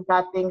cannot do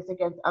bad things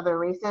against other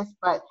races,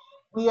 but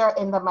we are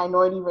in the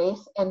minority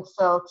race, and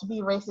so to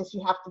be racist,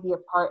 you have to be a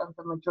part of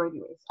the majority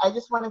race. I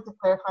just wanted to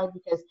clarify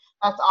because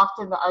that's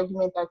often the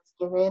argument that's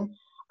given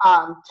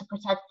to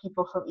protect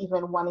people from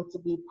even wanting to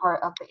be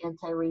part of the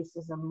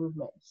anti-racism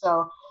movement.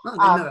 So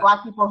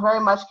Black people very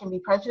much can be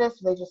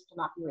prejudiced, they just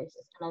cannot be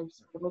racist. And I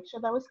just want to make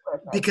sure that was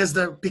clarified. Because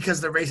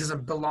the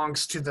racism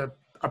belongs to the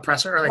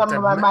oppressor, or like the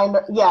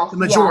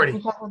majority. Yeah,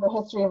 because of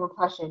the history of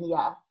oppression.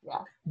 Yeah.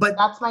 But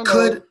that's my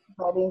note,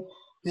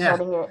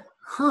 letting it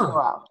go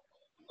out.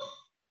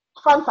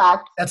 Fun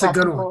fact. That's a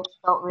good one.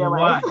 Don't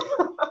realize.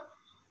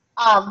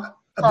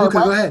 Abuka,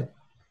 go ahead.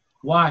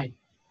 Why?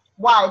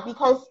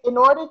 Because in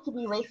order to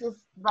be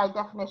racist by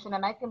definition,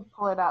 and I can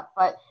pull it up,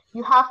 but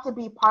you have to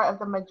be part of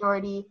the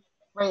majority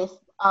race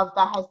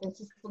that has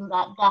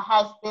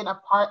been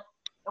a part.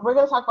 And we're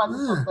going to talk about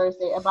this on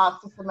Thursday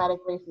about systematic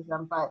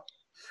racism, but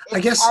I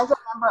guess as a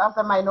member of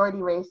the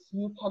minority race,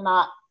 you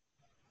cannot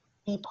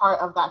be part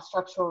of that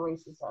structural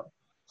racism.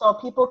 So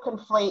people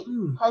conflate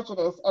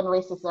prejudice and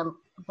racism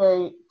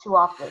too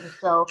often.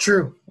 So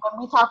true.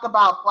 When we talk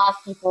about Black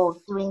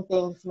people doing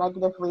things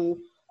negatively,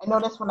 I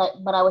noticed when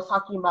I was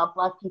talking about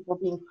Black people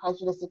being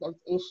prejudiced against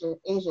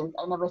Asians,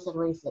 I never said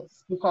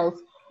racist, because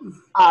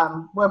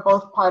we're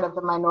both part of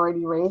the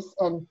minority race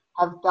and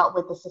have dealt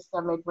with the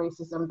systemic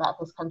racism that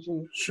this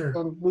country. Sure.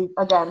 And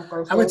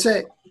Thursday, I would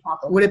say,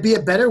 would it be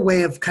a better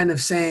way of kind of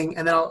saying,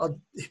 and then I'll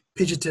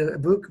pitch it to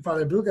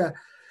Father Abuka,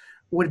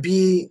 would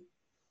be,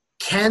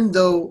 can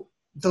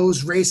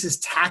those racist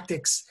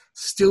tactics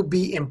still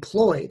be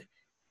employed?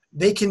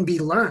 They can be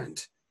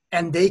learned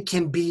and they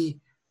can be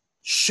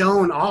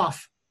shown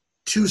off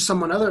to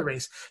someone other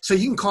race. So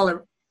you can call it,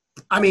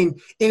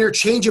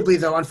 interchangeably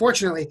though,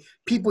 unfortunately,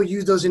 people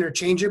use those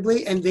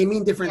interchangeably and they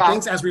mean different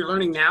things as we're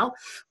learning now.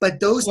 But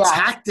those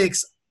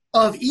tactics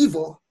of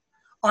evil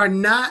are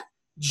not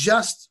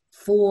just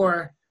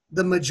for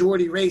the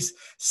majority race.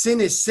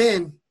 Sin is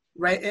sin,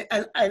 right?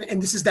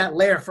 And this is that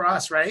layer for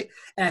us, right?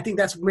 And I think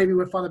that's maybe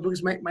what Father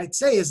Bukas might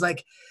say is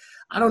like,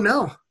 I don't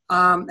know.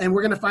 And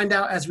we're going to find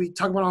out as we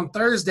talk about on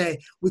Thursday.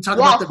 We talk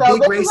about the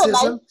big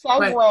racism.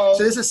 Right.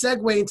 So this is a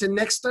segue into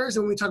next Thursday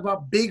when we talk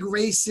about big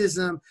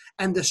racism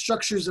and the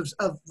structures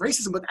of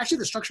racism, but actually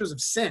the structures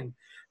of sin.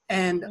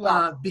 And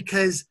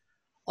because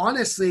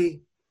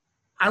honestly,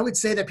 I would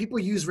say that people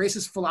use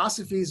racist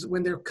philosophies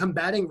when they're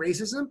combating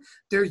racism.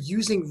 They're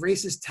using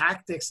racist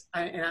tactics.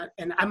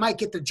 And I might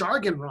get the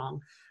jargon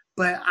wrong,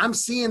 but I'm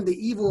seeing the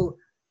evil.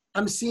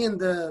 I'm seeing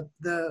the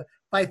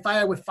fight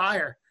fire with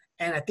fire.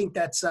 And I think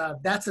that's a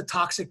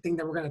toxic thing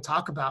that we're going to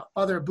talk about.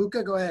 Father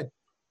Abuka, go ahead.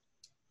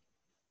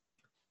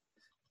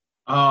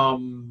 I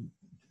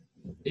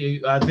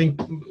think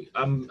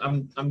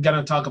I'm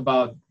gonna talk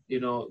about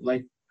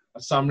like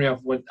a summary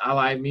of what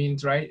ally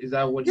means, right? Is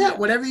that what? Yeah,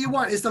 whatever you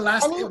want. It's the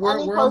last.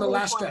 We're on the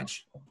last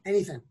stretch.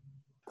 Anything.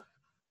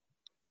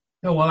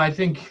 Yeah, well, I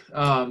think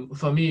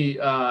for me,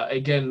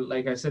 again,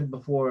 like I said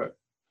before,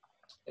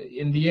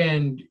 in the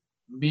end,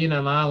 being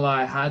an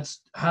ally has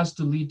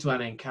to lead to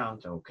an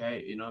encounter,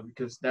 okay?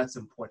 Because that's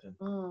important.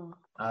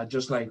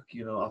 Just like,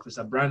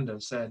 Officer Brandon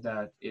said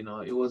that,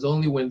 it was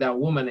only when that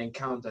woman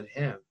encountered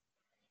him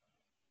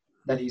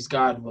that his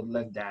guard would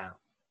let down,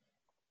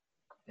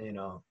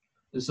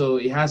 So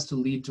it has to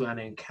lead to an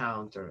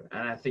encounter.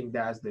 And I think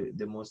that's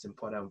the most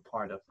important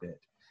part of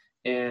it.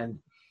 And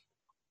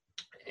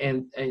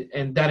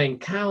that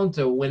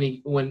encounter,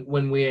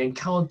 when we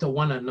encounter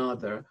one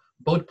another,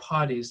 both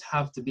parties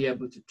have to be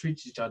able to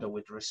treat each other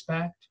with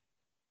respect,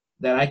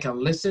 that I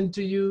can listen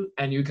to you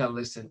and you can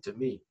listen to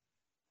me,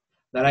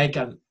 that I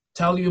can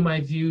tell you my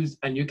views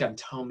and you can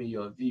tell me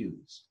your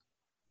views,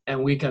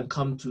 and we can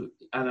come to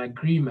an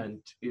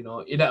agreement,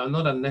 either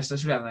not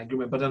necessarily an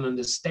agreement, but an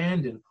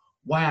understanding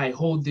why I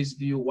hold this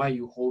view, why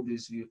you hold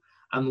this view,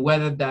 and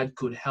whether that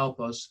could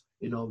help us,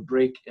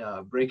 break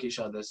each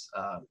other's,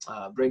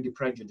 break the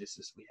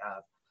prejudices we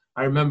have.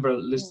 I remember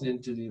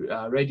listening to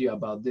the radio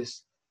about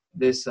this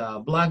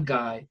Black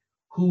guy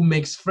who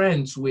makes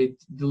friends with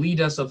the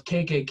leaders of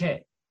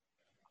KKK.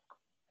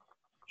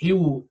 He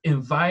will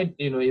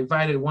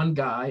invited one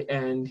guy,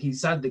 and he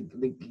sat the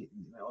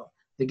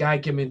guy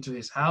came into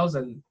his house,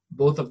 and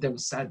both of them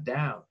sat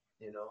down,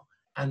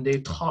 and they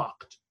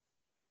talked.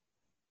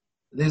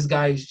 This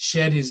guy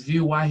shared his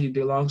view why he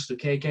belongs to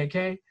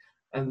KKK,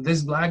 and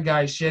this Black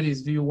guy shared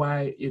his view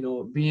why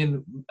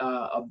being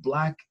a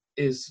Black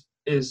is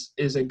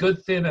a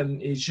good thing,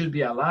 and he should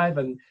be alive,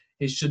 and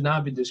he should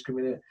not be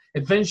discriminated.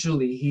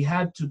 Eventually, he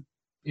had to,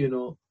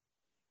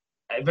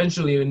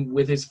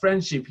 with his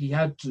friendship, he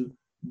had to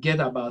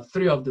get about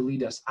 3 of the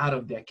leaders out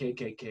of their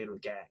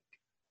KKK gang.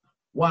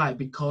 Why?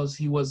 Because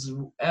he was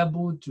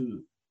able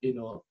to,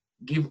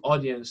 give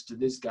audience to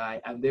this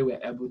guy, and they were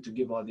able to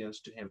give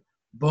audience to him.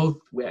 Both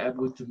were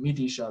able to meet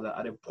each other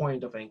at a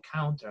point of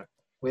encounter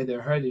where they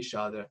heard each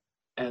other,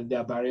 and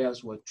their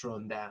barriers were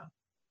thrown down.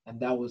 And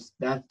that's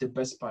the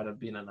best part of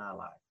being an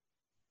ally.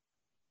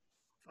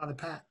 Father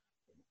Pat.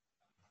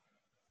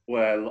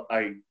 Well,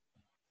 I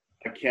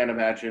can't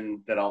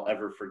imagine that I'll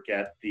ever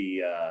forget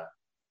the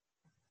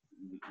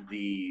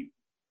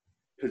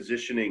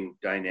positioning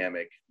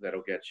dynamic that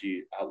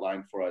Ogechi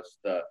outlined for us,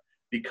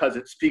 because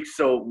it speaks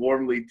so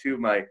warmly to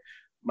my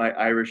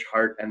Irish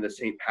heart, and the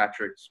St.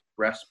 Patrick's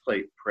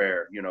breastplate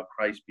prayer,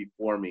 Christ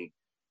before me,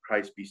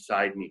 Christ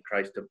beside me,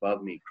 Christ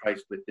above me,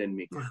 Christ within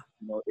me.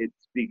 It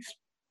speaks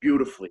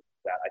beautifully to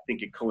that. I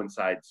think it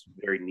coincides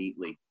very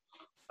neatly.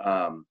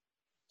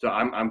 So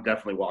I'm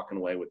definitely walking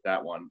away with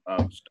that one.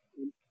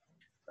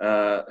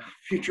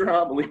 Future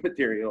homily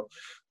material.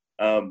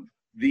 I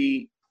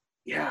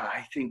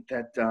think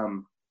that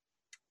to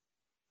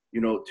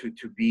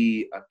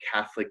be a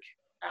Catholic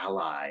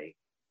ally,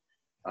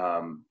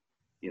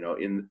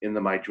 in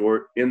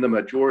the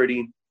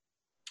majority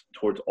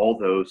towards all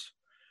those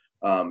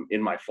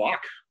in my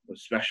flock,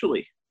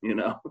 especially,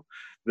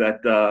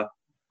 that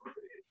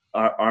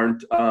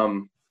aren't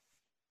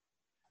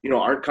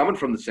coming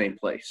from the same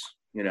place.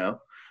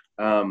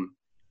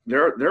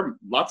 There are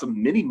lots of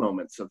mini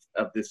moments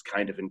of this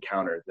kind of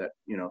encounter that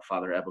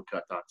Father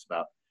Ebuka talks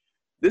about.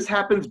 This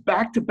happens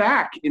back to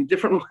back in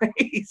different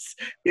ways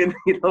in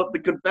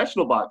the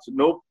confessional box.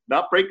 No,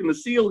 not breaking the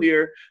seal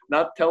here,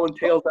 not telling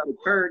tales out of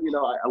turn.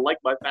 I like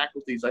my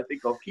faculties. I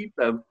think I'll keep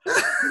them.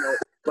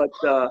 But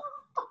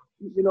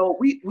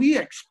we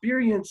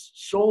experience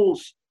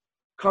souls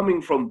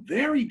coming from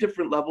very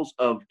different levels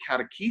of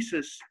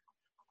catechesis,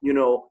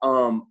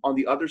 on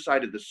the other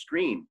side of the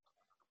screen.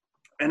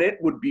 And it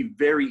would be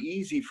very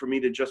easy for me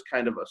to just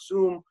kind of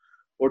assume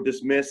or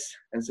dismiss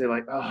and say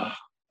like,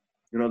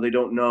 they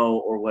don't know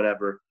or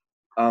whatever.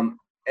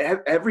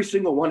 Every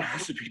single one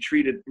has to be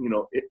treated,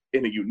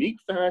 in a unique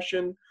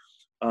fashion,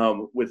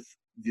 with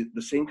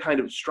the same kind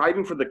of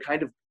striving for the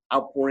kind of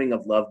outpouring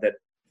of love that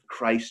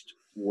Christ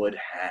would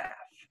have.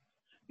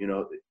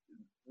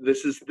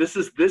 This is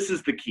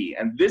the key,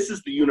 and this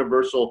is the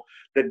universal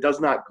that does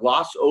not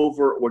gloss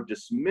over or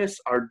dismiss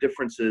our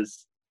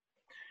differences,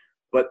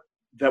 but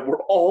that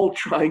we're all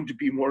trying to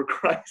be more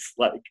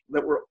Christ-like,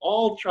 that we're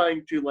all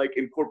trying to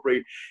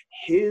incorporate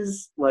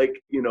his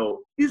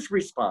his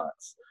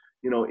response,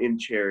 in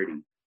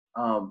charity.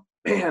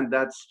 Man,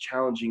 that's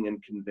challenging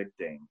and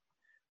convicting.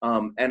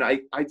 And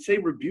I'd say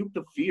rebuke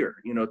the fear,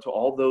 to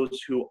all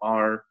those who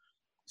are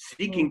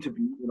seeking to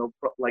be,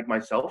 like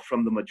myself,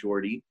 from the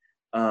majority,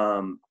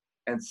 and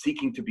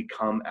seeking to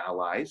become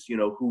allies,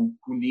 who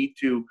need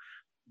to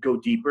go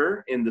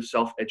deeper in the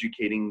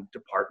self-educating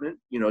department,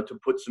 to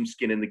put some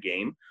skin in the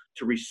game,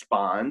 to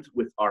respond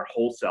with our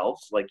whole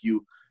selves, like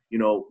you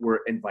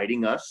were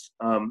inviting us,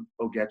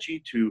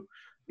 Ogechi, to,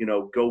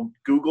 go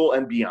Google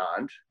and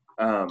beyond.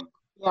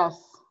 Yes,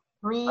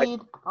 read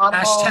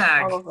Audible,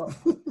 hashtag. all of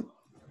it.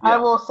 I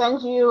will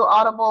send you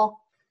Audible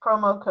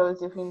promo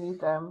codes if you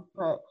need them,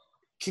 but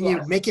can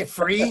you make it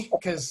free?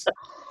 Because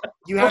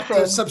you have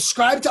to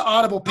subscribe to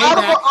Audible, pay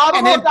that,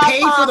 and then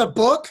pay for the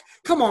book?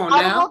 Come on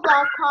now.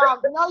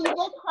 Audible.com. No, you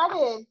get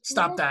credit.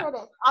 Stop that.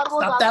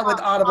 Stop that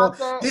with Audible.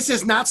 This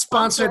is not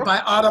sponsored by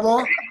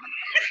Audible.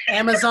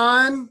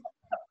 Amazon.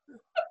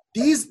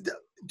 These,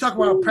 talk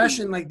about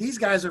oppression, these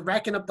guys are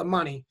racking up the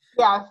money.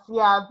 Yes,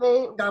 yeah.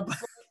 They're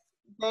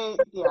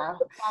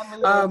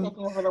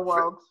taking over the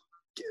world.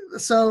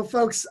 So,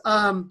 folks,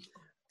 and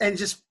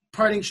just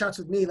parting shots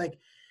with me,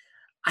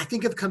 I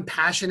think of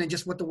compassion and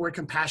just what the word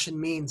compassion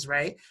means,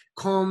 right?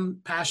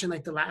 Compassion,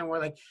 the Latin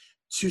word,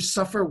 to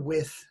suffer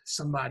with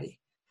somebody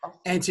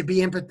and to be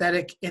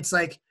empathetic. It's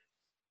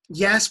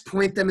yes,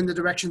 point them in the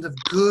directions of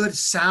good,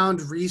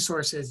 sound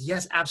resources.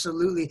 Yes,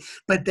 absolutely.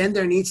 But then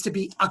there needs to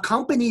be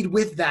accompanied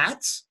with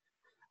that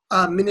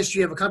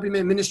ministry of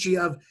accompaniment, ministry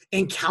of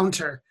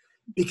encounter,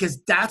 because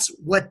that's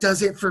what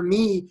does it for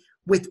me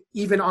with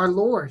even our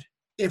Lord.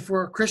 If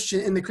we're a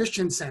Christian in the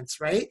Christian sense,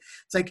 right?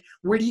 It's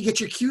where do you get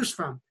your cues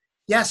from?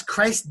 Yes,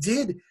 Christ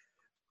did,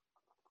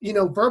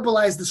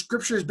 verbalize the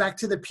scriptures back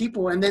to the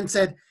people and then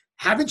said,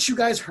 haven't you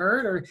guys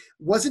heard, or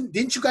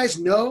didn't you guys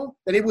know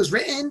that it was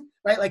written,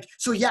 right?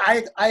 So yeah,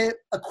 I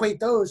equate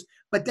those,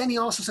 but then he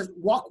also says,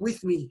 walk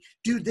with me,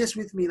 do this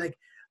with me.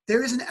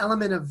 There is an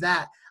element of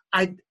that.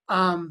 I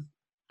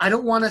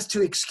don't want us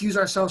to excuse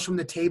ourselves from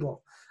the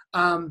table.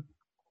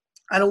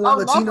 I don't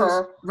want Latinos,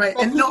 never. Right?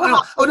 And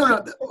no. Hold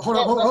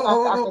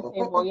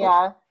on.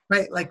 Yeah.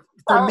 Right,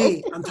 for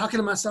me, I'm talking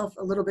to myself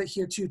a little bit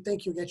here too.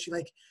 Thank you,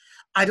 Ogechi.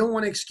 I don't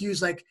want to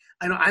excuse. I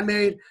know I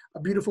married a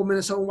beautiful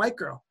Minnesotan white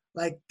girl.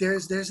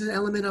 There's an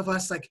element of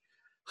us.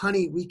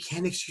 Honey, we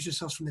can't excuse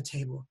ourselves from the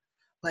table.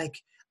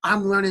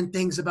 I'm learning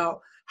things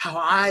about how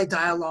I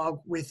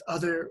dialogue with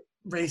other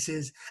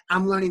races.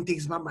 I'm learning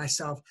things about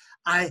myself.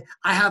 I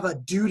have a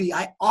duty.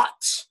 I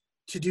ought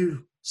to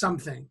do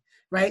something.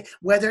 Right?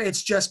 Whether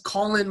it's just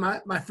calling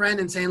my friend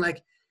and saying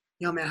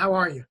yo, man, how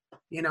are you?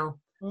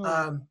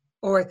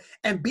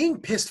 And being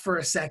pissed for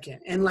a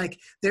second. And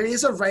there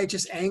is a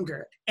righteous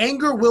anger.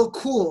 Anger will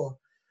cool,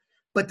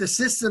 but the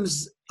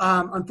systems,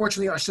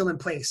 unfortunately, are still in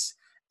place.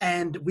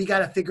 And we got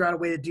to figure out a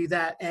way to do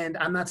that. And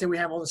I'm not saying we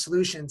have all the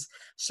solutions.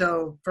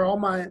 So for all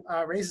my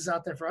races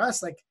out there, for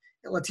us,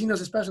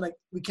 Latinos especially,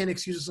 we can't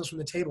excuse ourselves from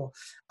the table.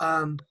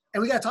 And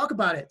we got to talk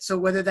about it. So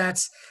whether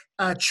that's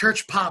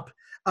church pop,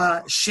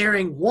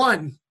 sharing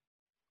one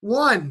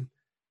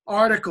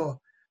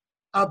article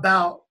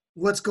about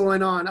what's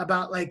going on,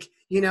 about like,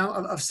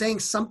 of saying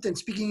something,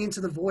 speaking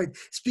into the void,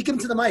 speaking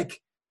to the mic.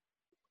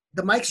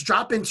 The mic's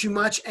dropping too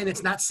much and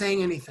it's not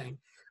saying anything.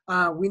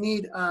 We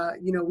need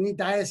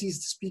dioceses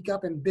to speak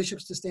up and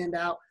bishops to stand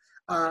out.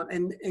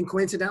 And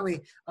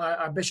coincidentally,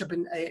 our bishop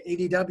in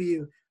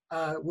ADW,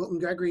 Wilton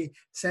Gregory,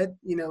 said,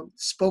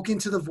 spoke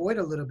into the void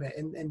a little bit.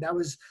 And that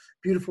was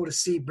beautiful to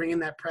see, bringing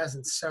that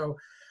presence. So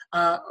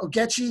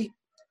Ogechi,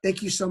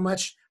 thank you so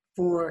much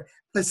for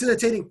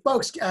facilitating.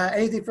 Folks,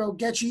 anything for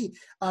Ogechi?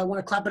 I want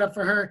to clap it up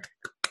for her,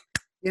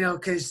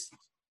 because,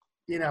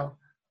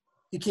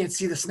 you can't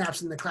see the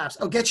snaps and the claps.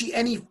 Ogechi,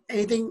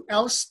 anything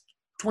else?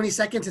 20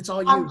 seconds, it's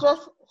all you.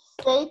 Just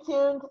stay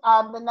tuned.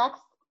 The next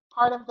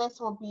part of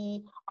this will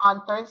be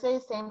on Thursday,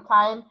 same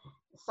time.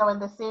 So in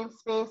the same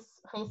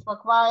space,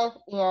 Facebook Live.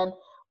 And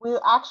we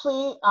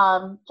actually,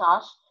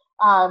 Josh,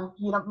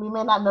 we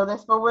may not know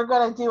this, but we're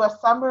going to do a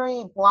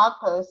summary blog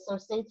post. So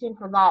stay tuned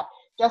for that.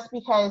 Just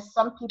because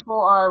some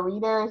people are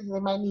readers, they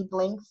might need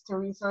links to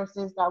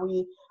resources that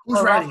we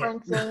were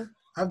referencing.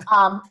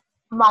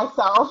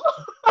 Myself.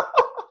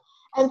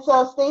 And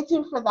so stay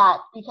tuned for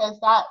that, because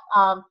that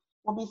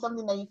will be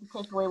something that you can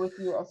take away with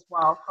you as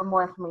well for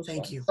more information.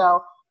 Thank you.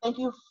 So thank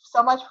you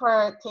so much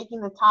for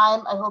taking the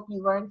time. I hope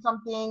you learned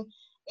something,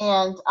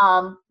 and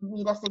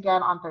meet us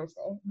again on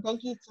Thursday.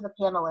 Thank you to the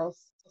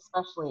panelists,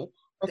 especially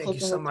for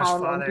taking the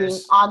time and being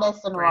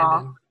honest and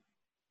raw.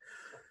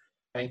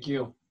 Thank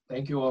you.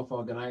 Thank you all for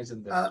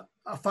organizing this.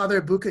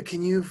 Father Ibuka,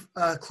 can you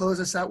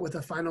close us out with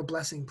a final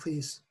blessing,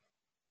 please?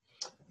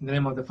 In the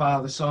name of the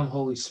Father, the Son,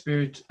 Holy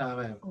Spirit,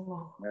 amen.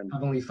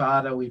 Heavenly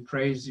Father, we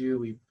praise you.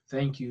 We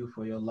thank you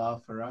for your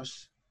love for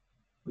us.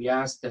 We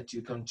ask that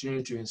you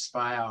continue to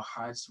inspire our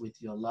hearts with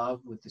your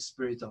love, with the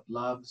spirit of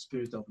love,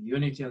 spirit of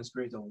unity, and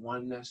spirit of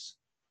oneness,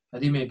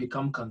 that it may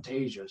become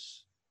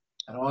contagious,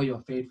 that all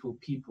your faithful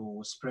people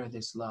will spread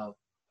this love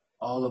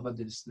all over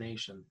this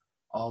nation,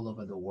 all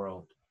over the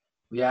world.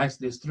 We ask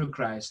this through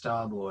Christ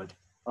our Lord.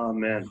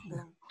 Amen.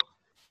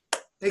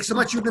 Thanks so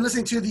much. You've been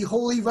listening to the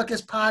Holy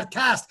Ruckus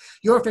Podcast,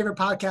 your favorite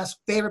podcast.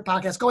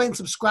 Go ahead and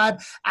subscribe.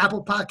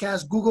 Apple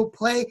Podcasts, Google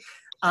Play,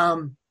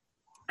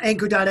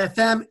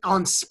 Anchor.fm,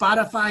 on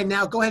Spotify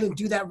now. Go ahead and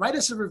do that. Write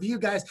us a review,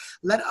 guys.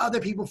 Let other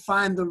people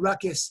find the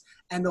ruckus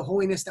and the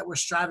holiness that we're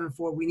striving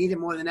for. We need it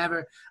more than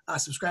ever.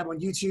 Subscribe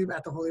on YouTube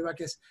at The Holy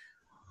Ruckus.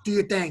 Do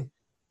your thing.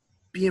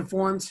 Be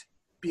informed.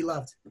 Be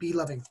loved. Be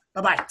loving.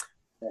 Bye-bye.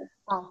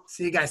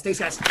 See you guys. Thanks,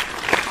 guys.